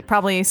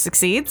probably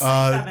succeeds.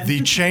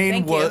 The chain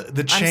Thank you.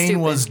 the I'm chain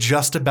stupid. was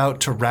just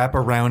about to wrap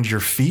around your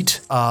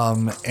feet,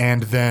 and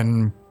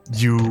then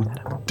you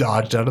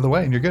dodged out of the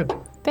way, and you're good.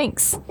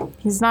 Thanks.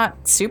 He's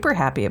not super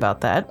happy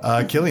about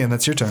that. Killian,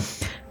 that's your turn.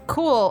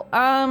 Cool.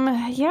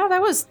 Yeah,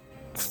 that was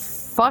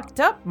fucked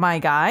up, my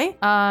guy.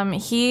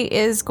 He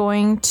is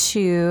going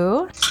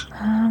to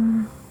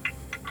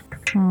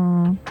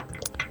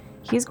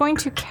he's going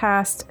to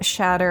cast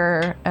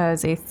Shatter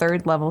as a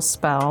 3rd level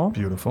spell.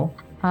 Beautiful.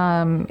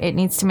 It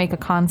needs to make a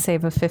con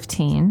save of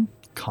 15.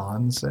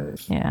 Con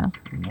save. Yeah.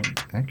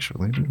 Might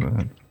actually do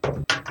that.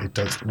 It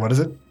does. What is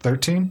it?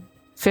 13?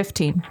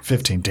 15.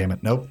 15. Damn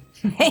it. Nope.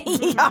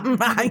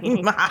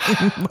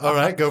 All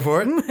right, go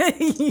for it.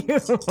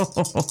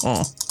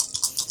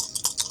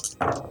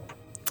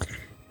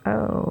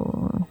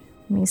 Oh,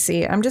 let me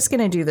see. I'm just going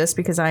to do this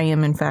because I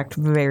am, in fact,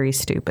 very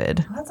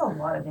stupid. That's a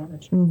lot of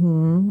damage.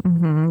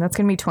 That's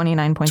going to be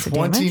 29 points of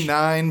damage.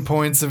 29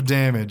 points of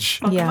damage.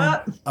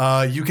 Yeah.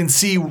 You can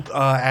see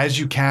as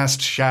you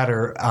cast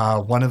Shatter,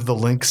 one of the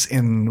links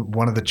in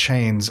one of the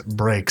chains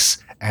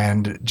breaks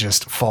and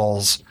just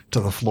falls to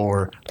the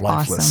floor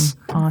lifeless.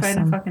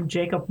 Fighting fucking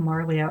Jacob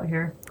Marley out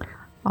here.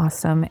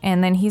 Awesome.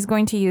 And then he's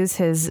going to use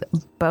his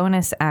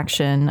bonus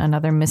action,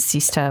 another Misty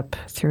Step,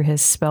 through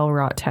his Spell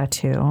Rot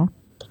Tattoo,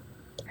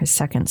 his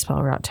 2nd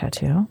Spell Rot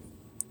Tattoo,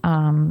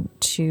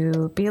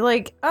 to be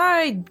like,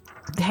 I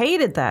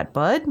hated that,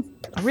 bud.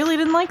 I really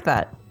didn't like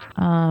that.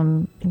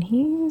 And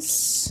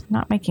he's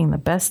not making the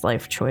best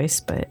life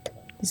choice, but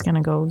he's going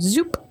to go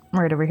zoop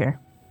right over here.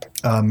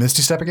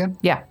 Misty Step again?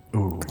 Yeah.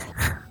 Ooh.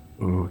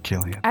 Ooh,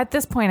 Killian. At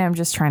this point, I'm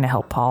just trying to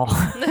help Paul.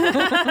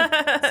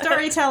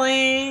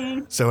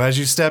 Storytelling. So as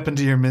you step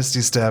into your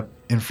Misty Step,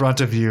 in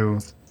front of you,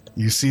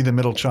 you see the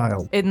middle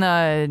child. In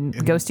the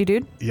ghosty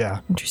dude?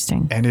 Yeah.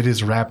 Interesting. And it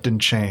is wrapped in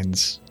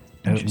chains.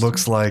 And it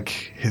looks like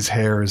his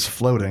hair is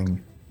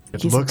floating.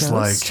 It looks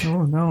like...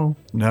 Oh, no.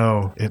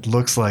 No, it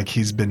looks like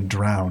he's been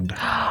drowned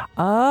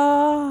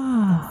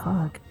Oh,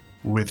 fuck.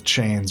 with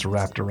chains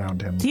wrapped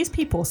around him. These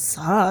people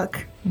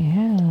suck.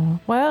 Yeah.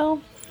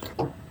 Well,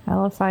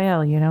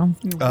 LFIL, you know?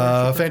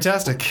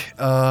 Fantastic.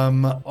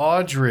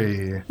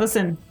 Audrey,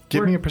 Listen.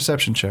 give me a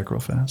perception check real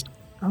fast.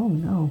 Oh,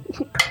 no.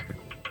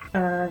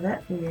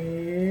 That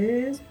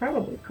is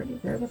probably pretty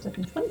good. What's that?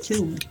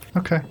 22.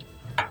 Okay.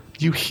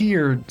 You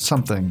hear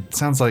something. It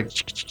sounds like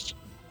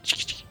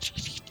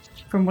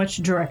From which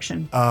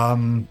direction?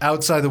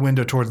 outside the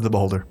window towards the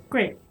beholder.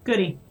 Great.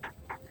 Goody.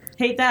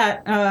 Hate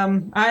that.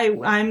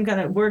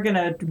 We're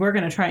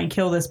gonna try and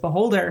kill this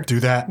beholder. Do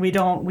that. We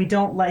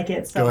don't like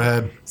it. So Go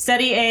ahead.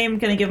 Steady aim.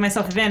 Gonna give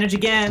myself advantage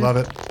again. Love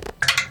it.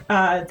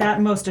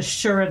 That most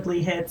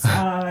assuredly hits.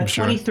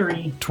 sure.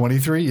 23.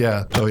 23?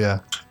 Yeah. Oh, yeah.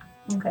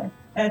 Okay.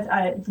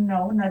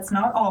 No, that's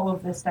not all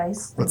of this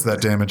dice. What's that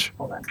damage?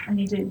 Hold on. I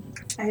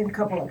had a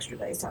couple extra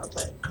dice out,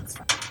 but it's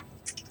fine.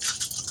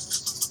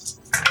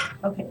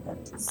 Okay, that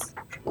is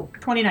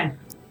 29.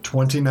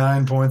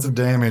 29 points of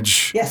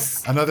damage.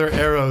 Yes. Another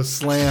arrow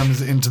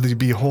slams into the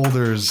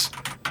beholder's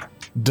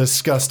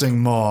disgusting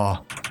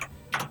maw.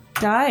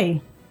 Die,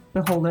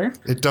 beholder.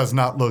 It does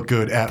not look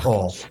good at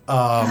all.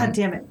 God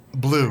damn it.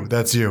 Blue,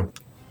 that's you.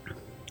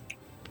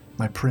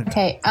 My print.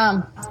 Okay.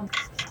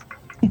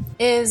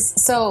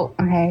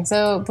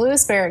 So Blue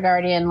Spirit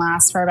Guardian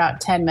lasts for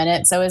about 10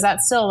 minutes. So is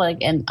that still like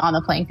on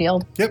the playing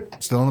field?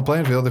 Yep, still on the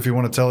playing field if you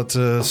want to tell it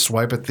to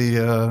swipe at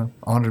the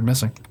honored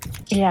missing.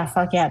 Yeah,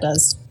 fuck yeah, it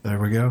does. There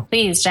we go.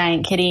 Please,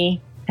 giant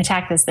kitty,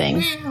 attack this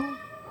thing.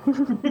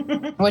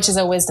 Which is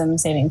a wisdom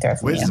saving throw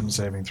for Wisdom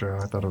saving throw.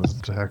 I thought it was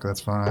attack. That's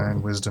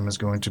fine. Wisdom is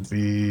going to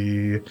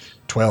be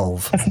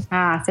 12.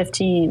 you.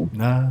 15.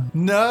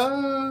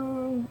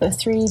 No. The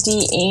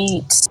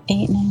 3d8,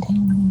 8, 9, 10,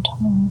 11,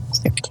 12,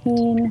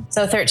 13.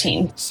 So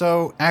 13.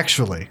 So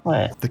actually,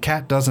 What? the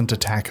cat doesn't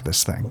attack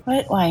this thing.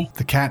 What? Why?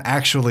 The cat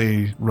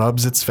actually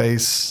rubs its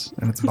face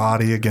and its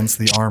body against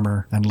the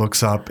armor and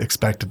looks up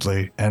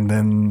expectantly. And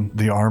then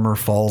the armor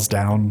falls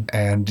down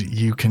and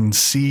you can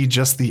see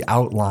just the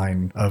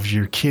outline of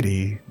your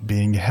kitty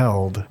being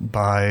held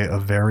by a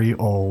very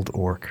old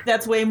orc.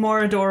 That's way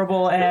more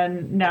adorable,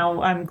 and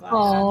now I'm glad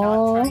I'm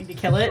not trying to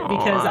kill it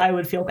because I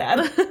would feel bad.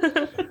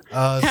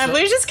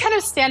 Blue's just kind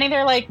of standing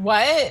there like,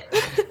 what?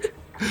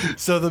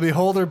 So the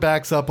beholder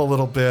backs up a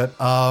little bit,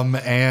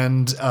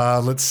 and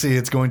let's see,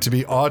 it's going to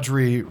be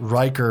Audrey,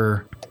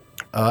 Ryker,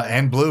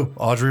 and Blue.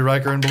 Audrey,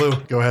 Ryker, and Blue.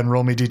 Go ahead and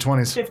roll me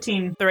d20s.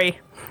 15. 3.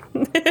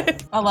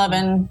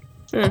 11.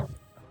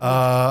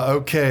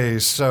 Okay,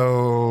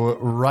 so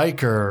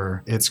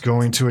Ryker, it's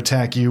going to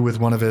attack you with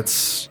one of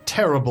its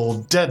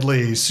terrible,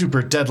 deadly,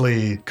 super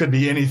deadly, could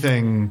be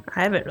anything,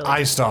 I haven't really.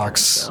 eye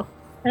stalks. So.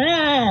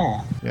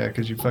 Yeah,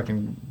 because you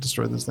fucking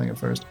destroyed this thing at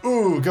first.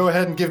 Ooh, go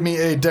ahead and give me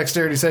a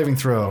dexterity saving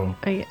throw.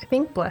 I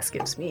think Bless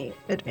gives me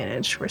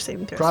advantage for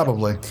saving throws.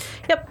 Probably.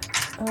 Yep.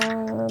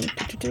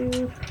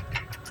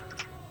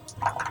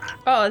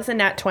 Oh, it's a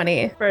nat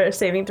 20 for a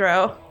saving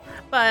throw.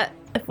 But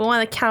if we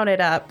want to count it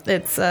up,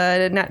 it's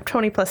nat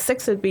 20 plus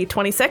 6 would be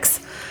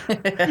 26.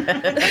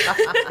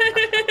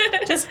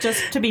 Just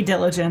to be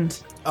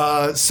diligent.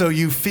 So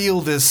you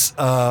feel this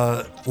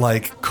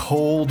like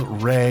cold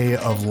ray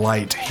of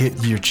light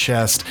hit your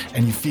chest,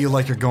 and you feel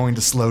like you're going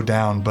to slow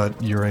down,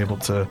 but you're able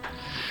to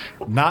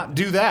not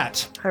do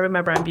that. I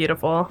remember I'm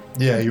beautiful.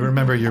 Yeah, you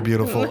remember you're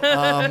beautiful.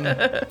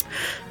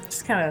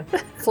 Just kind of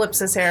flips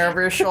his hair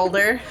over his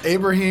shoulder.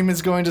 Abraham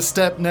is going to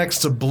step next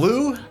to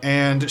Blue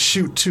and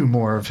shoot 2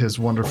 more of his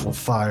wonderful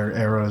fire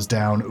arrows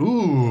down.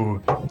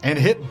 Ooh, and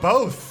hit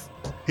both.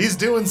 He's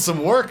doing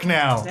some work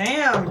now.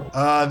 Damn.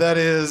 That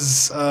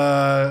is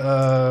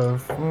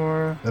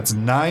 4. That's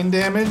 9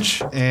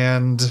 damage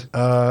and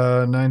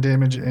 9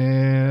 damage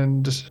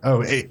and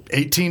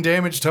 18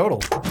 damage total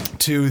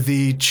to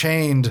the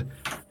chained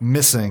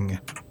missing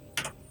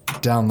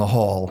down the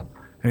hall.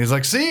 And he's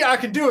like, "See, I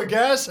can do it,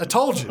 guys. I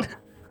told you.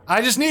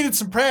 I just needed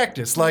some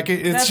practice. Like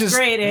it's That's just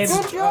great, Abe.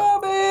 Good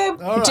job,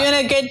 Abe. All right. Doing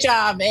a good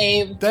job,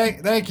 Abe.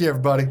 Thank you,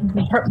 everybody.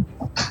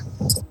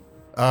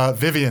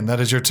 Vivian, that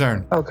is your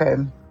turn. Okay.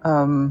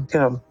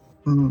 Gonna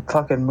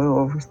fucking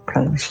move.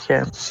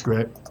 Shit.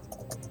 Great.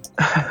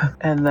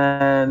 And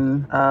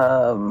then,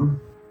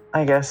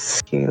 I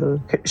guess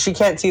she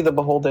can't see the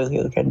beholder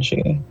here, can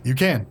she? You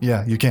can.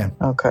 Yeah, you can.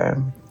 Okay.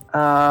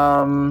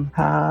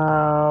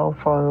 How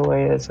far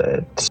away is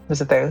it?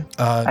 Is it there?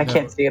 I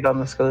can't see it on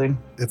the screen.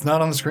 It's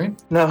not on the screen?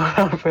 No,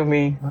 not for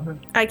me.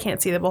 I can't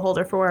see the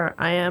beholder for where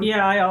I am.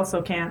 Yeah, I also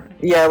can't.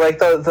 Yeah, like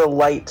the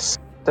light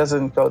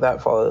doesn't go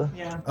that far.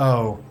 Yeah.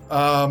 Oh,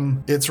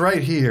 it's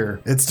right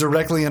here. It's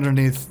directly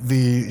underneath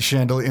the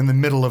chandelier, in the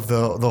middle of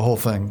the whole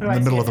thing, Oh, in I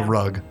the see middle it of the now.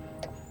 rug.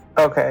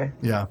 Okay.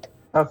 Yeah.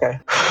 Okay.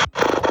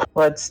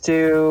 Let's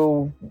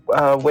do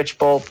Witch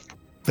Bolt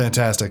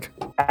Fantastic.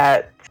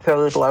 at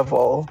 3rd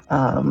level.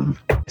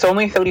 It's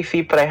only 30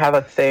 feet, but I have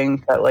a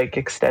thing that like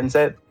extends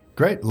it.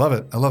 Great. Love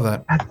it. I love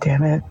that. God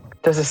damn it.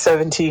 Does a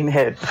 17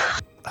 hit?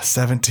 A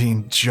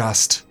 17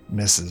 just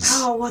misses.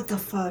 Oh, what the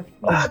fuck?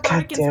 God Bardic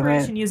damn it.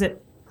 Inspiration, use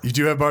it. You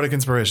do have Bardic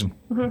Inspiration.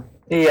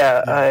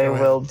 Yeah, I go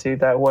ahead. will do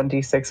that.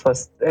 1d6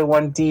 plus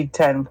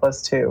 1d10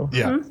 plus 2.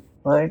 Yeah.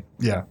 Right?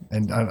 Yeah.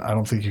 And I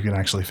don't think you can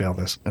actually fail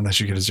this unless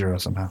you get a 0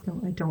 somehow.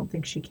 No, I don't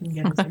think she can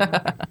get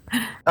a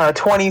 0.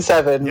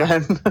 27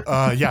 then.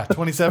 Yeah,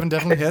 27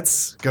 definitely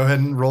hits. Go ahead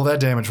and roll that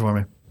damage for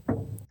me.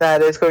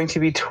 That is going to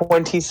be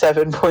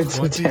 27 points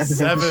of damage.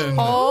 27.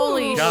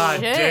 Holy God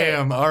shit.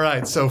 damn. All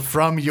right. So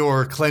from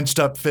your clenched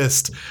up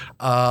fist,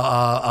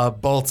 a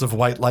bolt of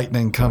white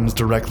lightning comes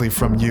directly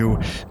from you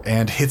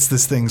and hits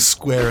this thing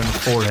square in the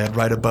forehead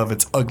right above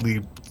its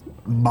ugly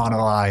mono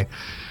eye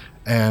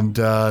and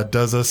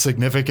does a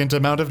significant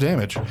amount of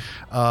damage.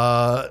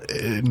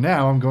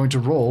 Now I'm going to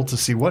roll to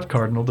see what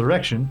cardinal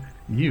direction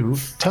you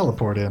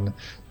teleport in.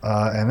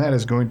 And that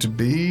is going to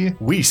be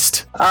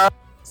west.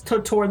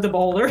 Toward the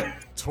boulder.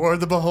 Toward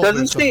the beholder.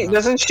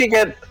 Doesn't she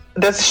get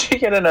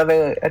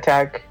another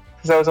attack?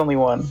 Because that was only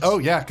one. Oh,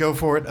 yeah, go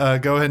for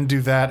it. Go ahead and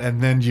do that,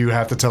 and then you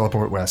have to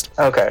teleport west.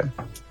 Okay.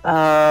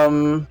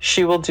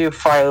 She will do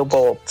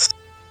firebolt.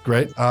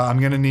 Great. I'm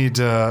going to need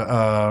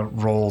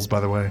rolls, by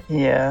the way.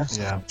 Yeah.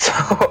 Yeah.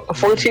 So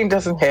 14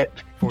 doesn't hit.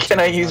 14 Can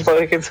I does use not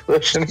Bardic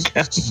Inspiration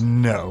again?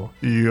 No,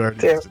 you already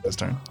Damn. used it this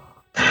turn.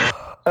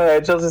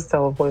 Alright, she'll just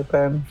teleport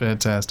then.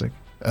 Fantastic.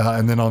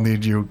 And then I'll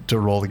need you to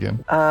roll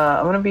again.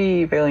 I'm gonna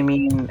be really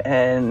mean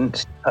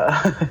and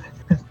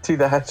do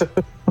that.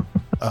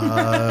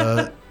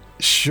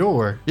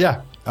 Sure.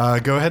 Yeah.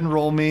 Go ahead and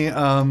roll me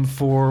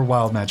for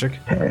wild magic.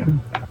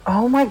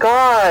 Oh my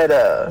god!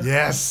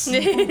 Yes.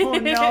 Oh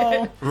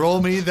no.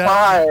 Roll me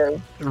that.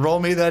 5.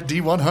 Roll me that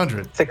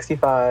D100.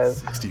 65.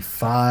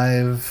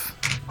 65.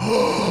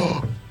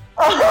 Oh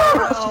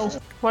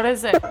What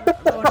is it?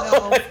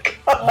 no.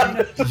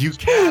 You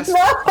cast No!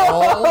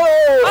 all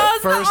Oh,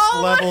 it's the first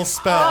all- level Oh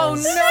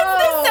spells.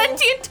 no!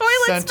 Sentient toilet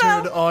Centered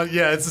spell. on,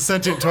 yeah, it's a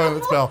sentient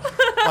toilet spell.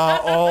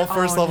 All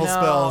first level no.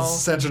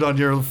 spells centered on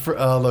your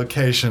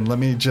location. Let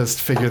me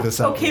just figure this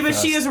out. Okay, real but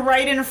she fast. is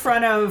right in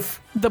front of.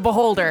 The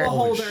beholder.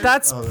 Beholder.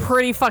 That's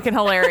pretty fucking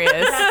hilarious.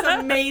 That's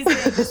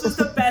amazing. This was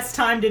the best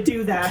time to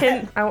do that.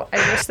 I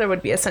wish there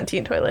would be a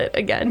sentient toilet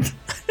again.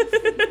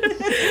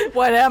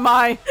 What am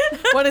I?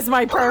 What is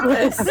my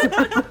purpose?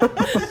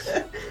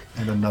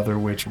 And another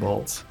witch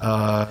bolt.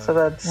 So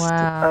that's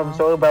Wow.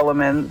 absorb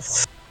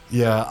elements.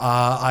 Yeah,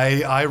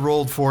 I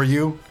rolled for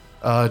you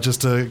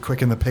just to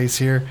quicken the pace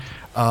here.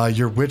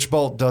 Your witch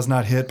bolt does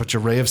not hit, but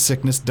your ray of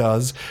sickness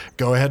does.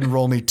 Go ahead and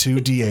roll me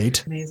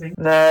 2d8. Amazing.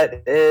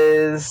 That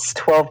is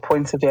 12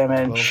 points of 12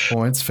 damage.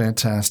 points,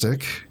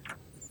 fantastic.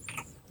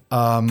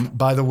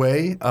 By the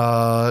way,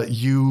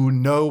 you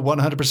know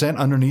 100%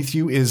 underneath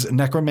you is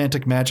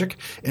necromantic magic.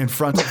 In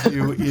front of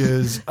you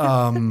is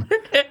also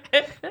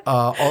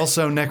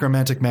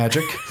necromantic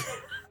magic.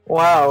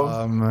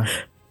 Wow.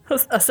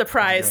 A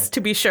surprise, to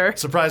be sure.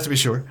 Surprised to be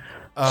sure.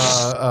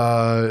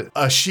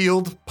 A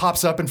shield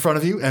pops up in front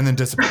of you and then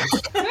disappears.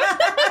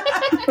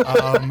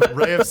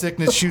 Ray of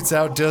sickness shoots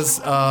out,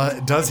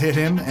 does hit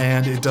him,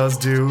 and it does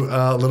do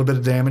a little bit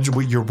of damage.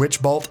 Your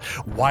witch bolt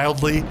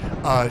wildly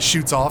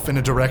shoots off in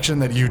a direction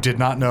that you did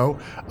not know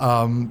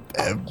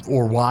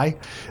or why.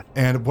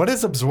 And what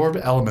is absorb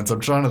elements? I'm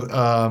trying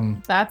to.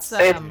 That's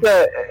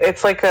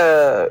It's like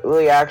a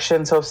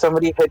reaction. So if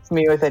somebody hits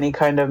me with any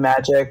kind of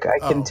magic, I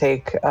can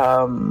take.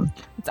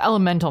 it's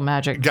elemental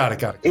magic.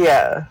 Got it.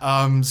 Yeah.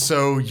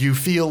 So you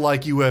feel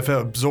like you have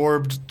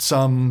absorbed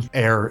some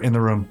air in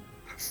the room.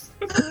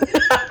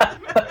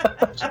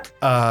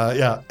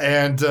 Yeah,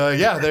 and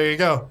yeah, there you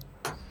go.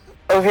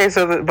 Okay,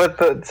 so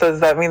so does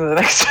that mean the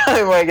next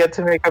time I get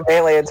to make a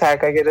melee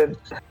attack, I get an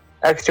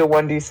extra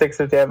 1d6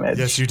 of damage?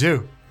 Yes, you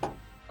do.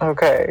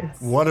 Okay.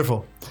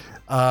 Wonderful.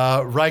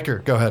 Ryker,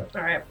 go ahead.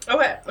 All right.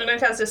 Okay, I'm gonna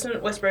cast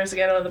Dissonant Whispers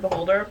again on the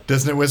beholder.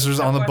 Dissonant Whispers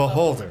on the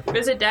beholder.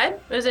 Is it dead?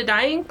 Is it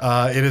dying?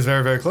 It is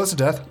very, very close to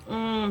death.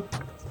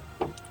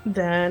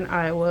 Then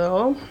I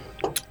will.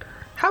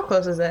 How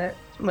close is it?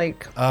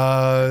 Like It's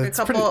a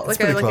couple, pretty, it's like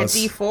pretty a close.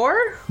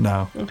 D4?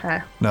 No,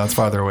 Okay. no, it's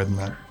farther away than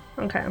that.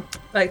 Okay.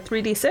 Like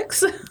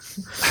 3d6?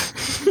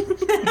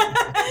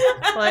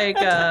 Like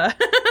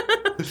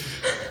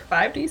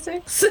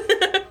 5d6?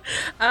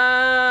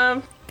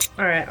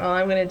 All right. Well,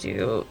 I'm gonna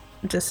do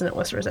Dissonant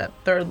Whispers at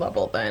 3rd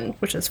level then,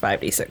 which is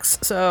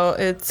 5d6. So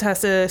it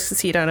has to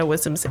succeed on a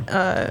wisdom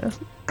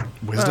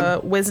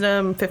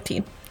Wisdom?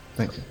 15.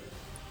 Thank you.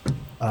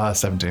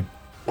 17.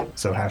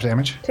 So half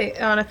damage.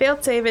 On a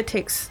failed save, it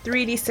takes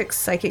 3d6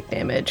 psychic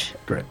damage.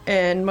 Great.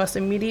 And must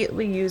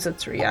immediately use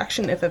its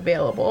reaction, if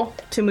available,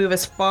 to move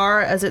as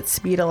far as its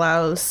speed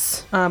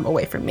allows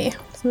away from me.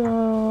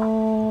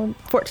 So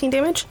 14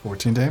 damage.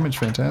 14 damage.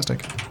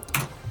 Fantastic.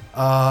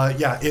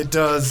 Yeah, it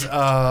does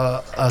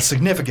a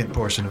significant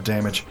portion of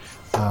damage,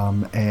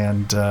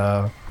 and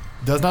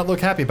does not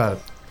look happy about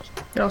it.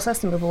 It also has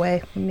to move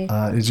away from me.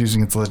 It's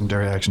using its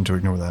legendary action to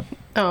ignore that.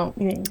 Oh,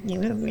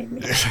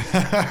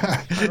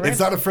 It's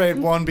not afraid,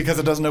 one, because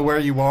it doesn't know where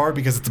you are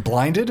because it's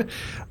blinded,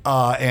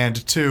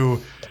 and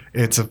two,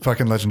 it's a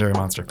fucking legendary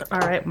monster. All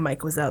right,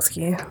 Mike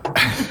Wazowski.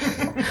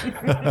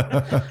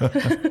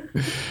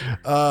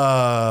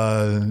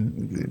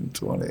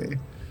 20,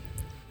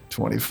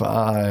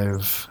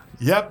 25.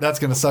 Yep, that's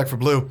going to suck for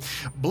Blue.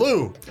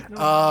 Blue,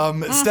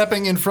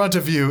 stepping in front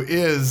of you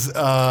is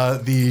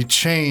the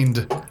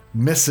chained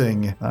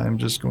missing. I'm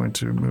just going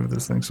to move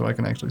this thing so I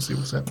can actually see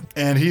what's happening.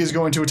 And he is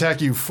going to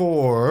attack you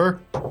for,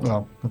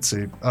 well, let's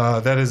see.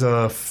 That is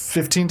a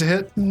 15 to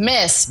hit.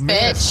 Miss,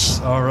 bitch.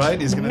 All right,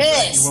 he's going to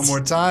attack you one more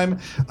time.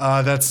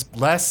 That's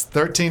less,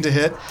 13 to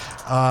hit.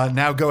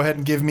 Now go ahead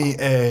and give me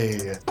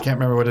a, can't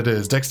remember what it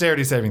is,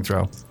 dexterity saving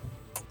throw.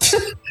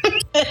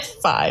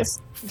 5.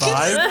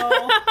 5?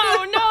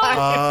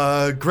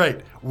 Oh no!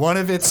 Great. One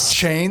of its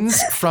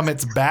chains from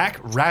its back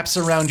wraps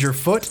around your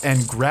foot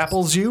and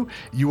grapples you.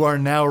 You are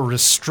now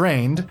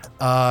restrained.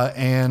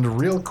 And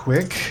real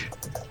quick,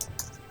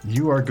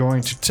 you are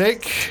going to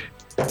take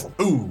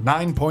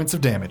 9 points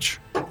of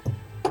damage.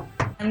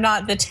 I'm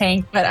not the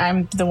tank, but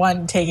I'm the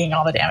one taking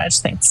all the damage.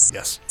 Thanks.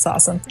 Yes. It's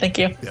awesome. Thank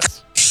you.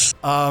 Yes.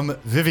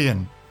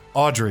 Vivian,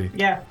 Audrey.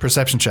 Yeah.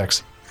 Perception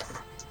checks.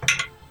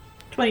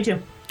 22.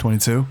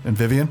 22. And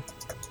Vivian?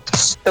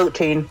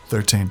 13.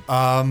 13.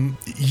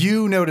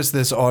 You noticed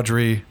this,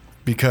 Audrey,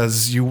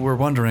 because you were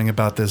wondering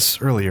about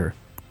this earlier.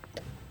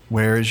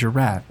 Where is your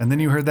rat? And then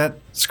you heard that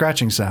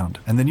scratching sound.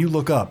 And then you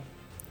look up.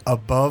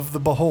 Above the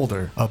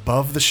beholder,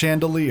 above the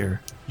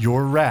chandelier,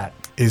 your rat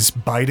is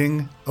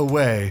biting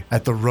away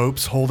at the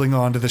ropes holding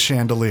on to the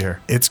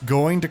chandelier. It's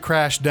going to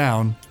crash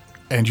down,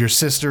 and your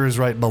sister is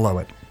right below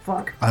it.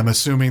 Fuck. I'm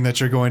assuming that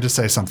you're going to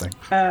say something.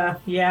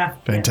 Yeah.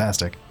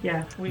 Fantastic.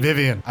 Yeah.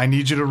 Vivian, I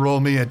need you to roll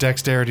me a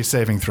dexterity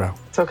saving throw.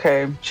 It's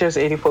okay. She has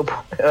 84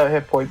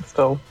 hit points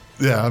still.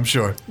 Yeah, I'm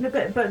sure.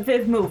 But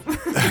Viv, move.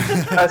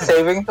 A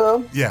saving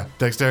throw? Yeah,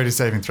 dexterity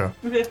saving throw.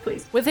 Viv,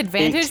 please. With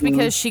advantage 18.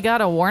 because she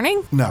got a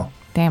warning? No.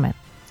 Damn it.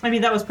 I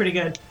mean, that was pretty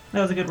good.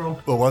 That was a good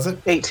roll. What was it?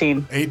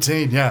 18.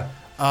 18, yeah.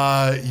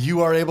 You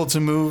are able to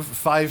move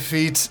 5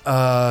 feet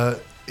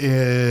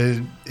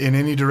in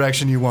any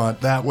direction you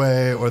want, that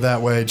way or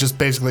that way, just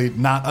basically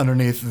not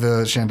underneath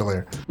the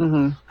chandelier.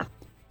 Mm-hmm.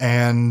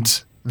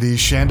 And the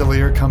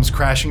chandelier comes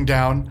crashing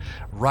down.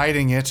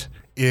 Riding it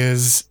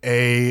is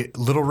a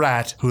little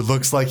rat who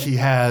looks like he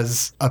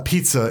has a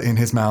pizza in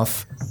his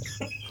mouth.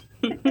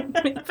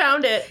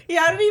 Found it.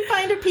 Yeah, how did he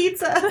find a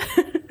pizza?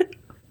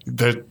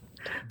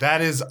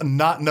 That is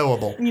not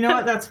knowable. You know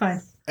what? That's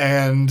fine.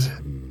 And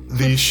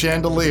the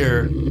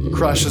chandelier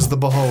crushes the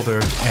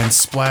beholder and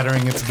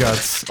splattering its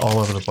guts all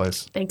over the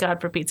place. Thank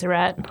God for Pizza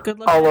Rat. Good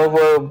luck. All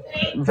over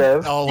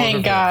Viv. All Thank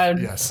over God.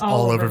 Viv. Yes,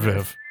 All all over over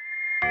Viv.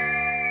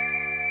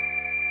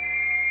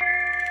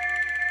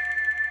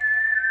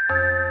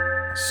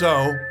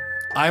 So,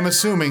 I'm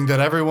assuming that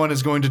everyone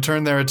is going to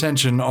turn their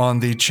attention on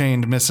the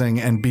chained missing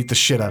and beat the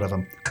shit out of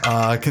him.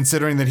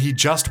 Considering that he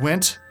just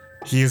went,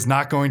 he is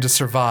not going to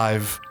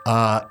survive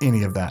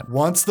any of that.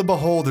 Once the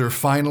beholder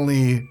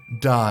finally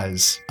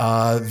dies,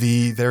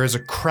 there is a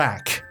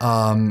crack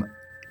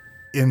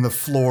in the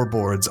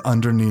floorboards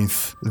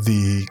underneath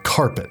the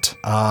carpet,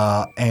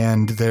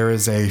 and there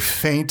is a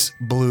faint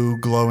blue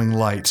glowing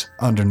light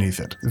underneath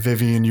it.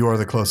 Vivian, you are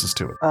the closest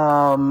to it.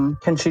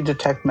 Can she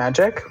detect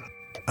magic?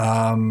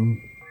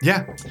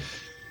 Yeah.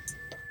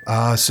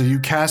 So you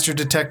cast your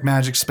detect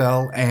magic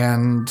spell,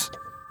 and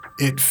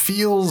it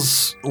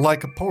feels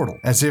like a portal,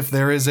 as if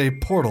there is a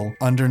portal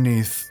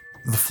underneath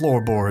the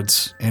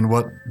floorboards in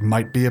what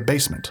might be a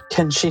basement.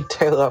 Can she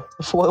tear up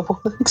the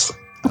floorboards?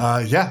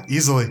 Yeah,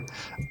 easily.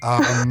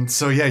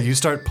 So yeah, you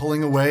start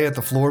pulling away at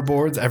the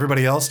floorboards.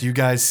 Everybody else, you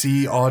guys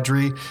see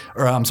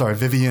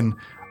Vivian,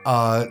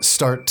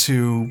 start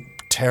to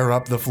tear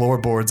up the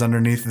floorboards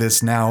underneath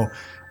this now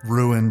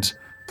ruined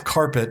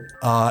carpet,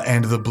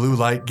 and the blue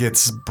light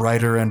gets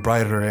brighter and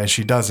brighter as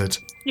she does it.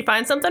 You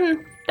find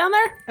something down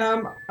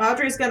there?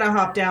 Audrey's gonna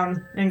hop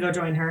down and go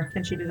join her.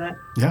 Can she do that?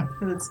 Yeah,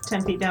 Because it's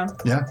 10 feet down.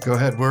 yeah, go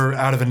ahead. We're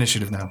out of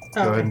initiative now.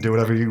 Go Okay. ahead and do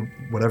whatever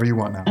you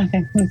want now.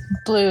 Okay.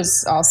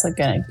 Blue's also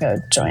gonna go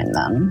join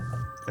them.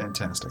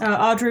 Fantastic.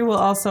 Audrey will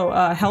also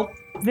help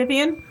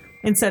Vivian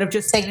instead of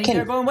just standing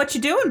there going, "What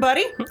you doing,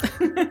 buddy?"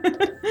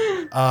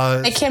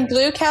 Uh, Hey, can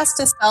Blue cast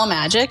Dispel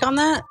Magic on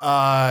that?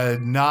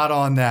 Not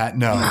on that,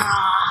 no.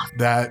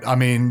 That, I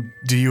mean,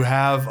 do you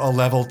have a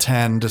level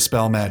 10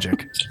 Dispel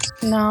Magic?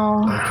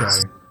 No.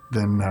 Okay,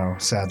 then no,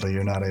 sadly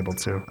you're not able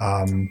to.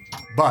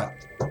 But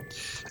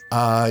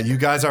you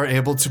guys are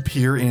able to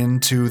peer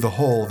into the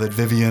hole that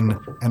Vivian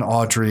and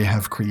Audrey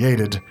have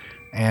created,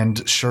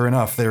 and sure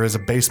enough, there is a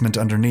basement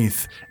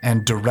underneath,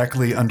 and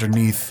directly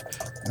underneath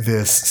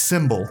this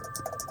symbol,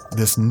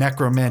 this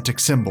necromantic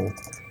symbol,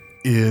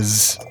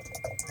 is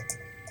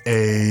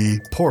a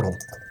portal.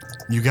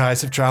 You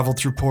guys have traveled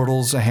through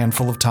portals a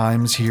handful of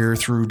times here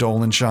through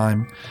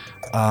Dolanshire.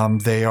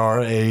 They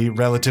are a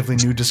relatively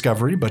new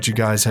discovery, but you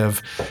guys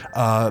have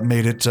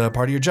made it part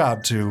of your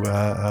job to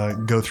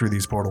go through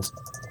these portals.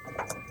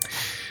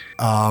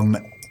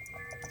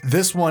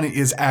 This one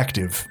is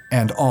active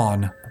and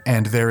on,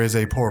 and there is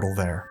a portal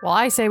there. Well,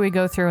 I say we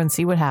go through and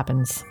see what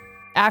happens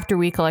after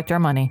we collect our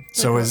money.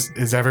 So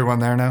is everyone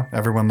there now?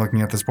 Everyone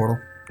looking at this portal?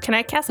 Can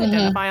I cast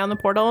Identify on the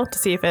portal to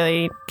see if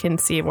I can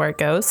see where it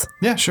goes?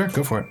 Yeah, sure.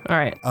 Go for it. All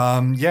right.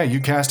 Yeah, you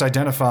cast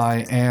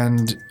Identify,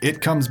 and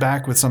it comes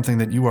back with something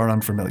that you are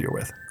unfamiliar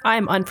with.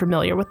 I'm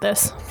unfamiliar with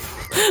this.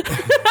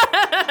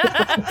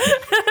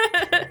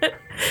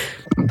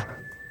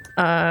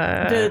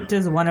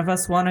 Does one of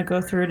us want to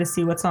go through to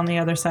see what's on the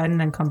other side and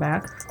then come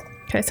back?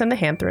 Can I send the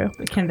hand through?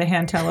 Can the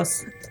hand tell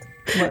us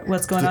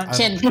what's going on?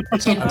 Can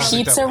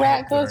Pizza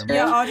Rat go through?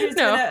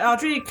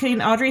 Yeah,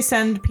 can Audrey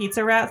send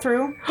Pizza Rat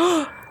through?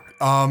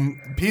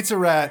 Pizza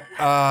Rat,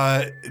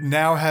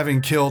 now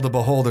having killed a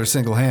beholder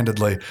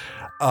single-handedly,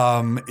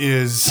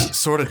 is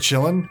sort of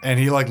chilling, and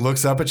he like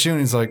looks up at you and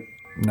he's like,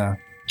 no.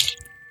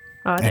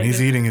 And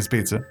he's eating his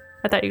pizza.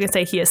 I thought you were going to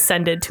say he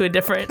ascended to a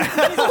different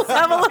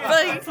level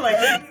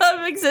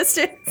of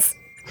existence.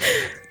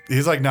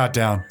 He's like not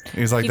down.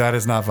 He's like, that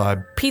is not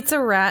vibe. Pizza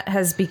Rat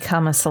has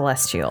become a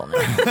celestial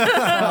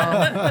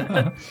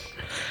now.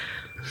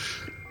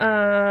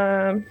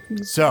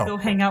 So Go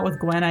hang out with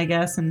Gwen, I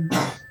guess, and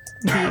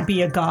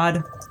be a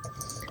god.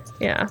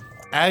 Yeah.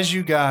 as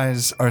you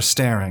guys are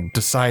staring,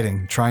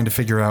 deciding, trying to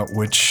figure out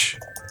which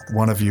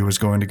one of you is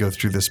going to go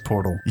through this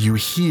portal, you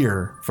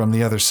hear from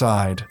the other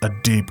side a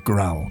deep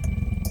growl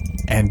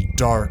and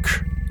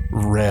dark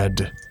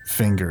red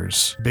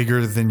fingers,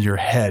 bigger than your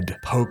head,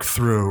 poke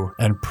through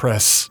and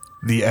press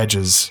the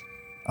edges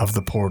of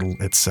the portal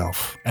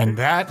itself. And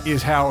that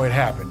is how it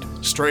happened.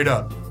 Straight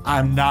up.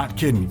 I'm not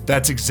kidding.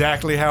 That's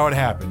exactly how it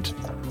happened.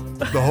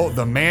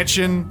 The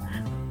mansion,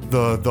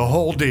 the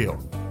whole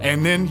deal.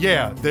 And then,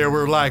 yeah, there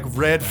were like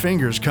red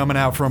fingers coming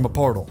out from a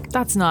portal.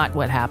 That's not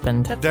what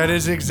happened. That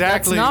is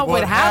exactly That's not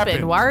what happened.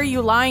 happened. Why are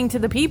you lying to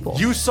the people?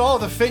 You saw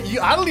the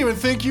I don't even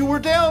think you were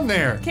down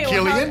there,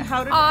 Killian.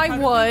 How did I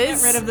we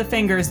was. get rid of the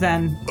fingers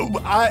then?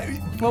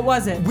 What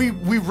was it? We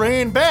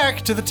ran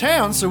back to the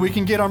town so we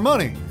can get our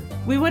money.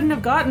 We wouldn't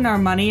have gotten our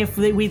money if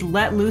we'd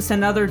let loose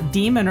another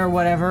demon or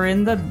whatever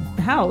in the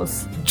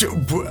house.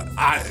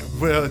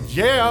 Well,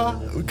 yeah,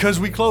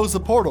 because we closed the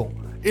portal.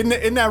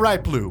 Isn't that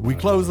right, Blue? We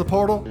closed the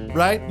portal,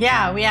 right?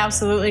 Yeah, we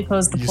absolutely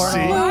closed the You portal.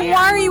 see?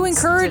 Why are you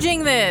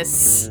encouraging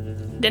this?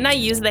 Didn't I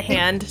use the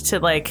hand to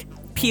like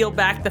peel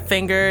back the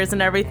fingers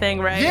and everything,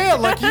 right? Yeah,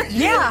 like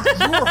you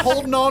were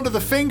holding on to the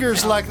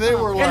fingers like they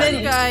were like. And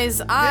then, guys,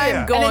 I'm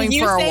Yeah. going and then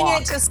you for a sang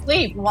walk. it to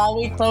sleep while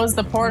we closed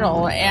the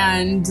portal,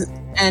 and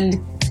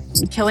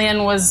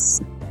Killian was.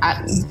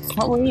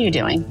 What were you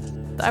doing?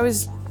 I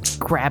was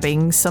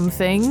grabbing some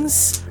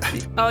things.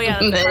 Oh yeah,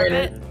 that's There part of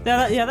it it.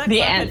 That The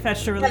carpet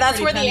fetched a really that's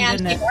pretty where the penny,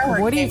 didn't antique it?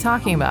 armor What are you came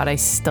talking about? I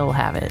still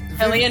have it.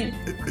 from.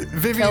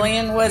 Vivian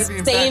Killian was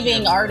Vivian,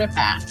 saving back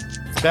artifacts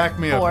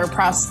me up. for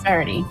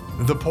prosperity.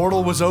 The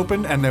portal was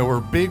open and there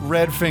were big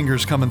red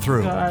fingers coming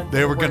through. God.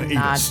 They were going to eat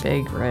Not us.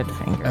 big red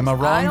fingers. Am I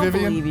wrong, I don't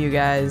Vivian? believe you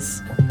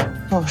guys.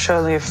 Well,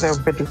 surely if there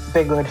were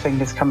big red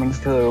fingers coming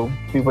through,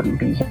 we wouldn't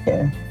be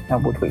here, now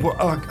would we? Well,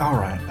 all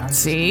right.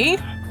 See?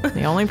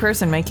 The only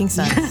person making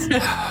sense.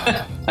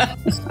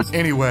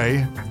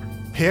 Anyway,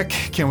 Pick,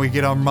 can we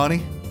get our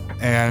money?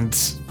 And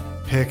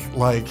Pick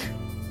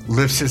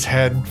lifts his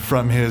head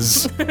from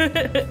his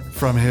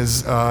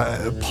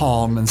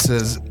palm and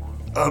says,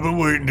 "I've been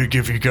waiting to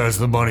give you guys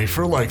the money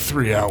for like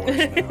 3 hours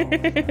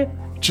now.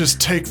 Just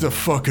take the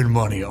fucking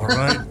money, all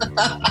right?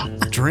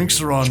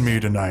 Drinks are on me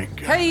tonight.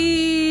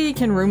 Hey,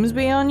 can rooms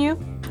be on you?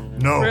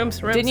 No. Rooms.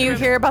 Didn't you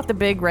hear about the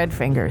big red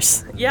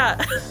fingers? Yeah.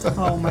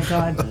 Oh my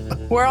god.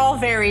 We're all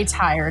very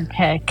tired,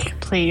 Pick.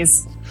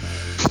 Please.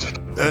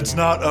 That's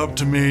not up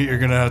to me. You're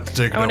gonna have to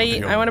take it up to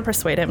you. I want to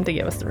persuade him to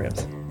give us the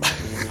rooms.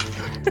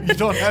 You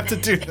don't have to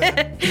do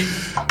that.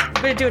 I'm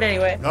gonna do it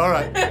anyway. All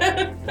right.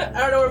 I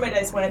don't know where my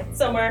dice went.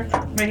 Somewhere.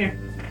 Right here.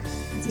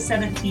 It's a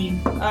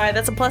 17. All right,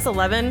 that's a plus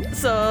 11,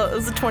 so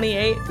it's a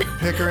 28.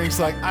 Pickering's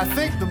like, I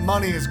think the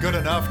money is good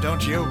enough,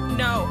 don't you?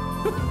 No.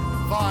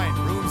 Fine,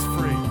 room's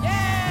free.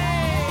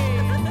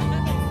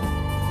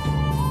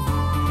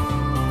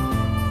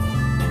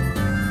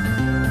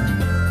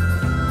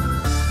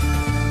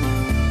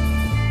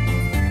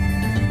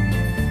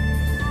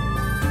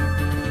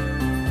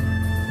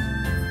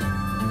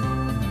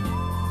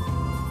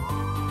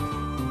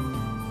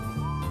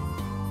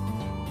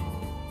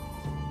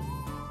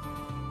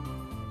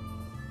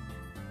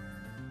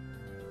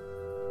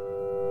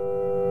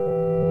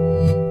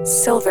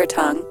 Silver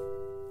Tongue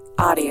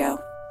Audio.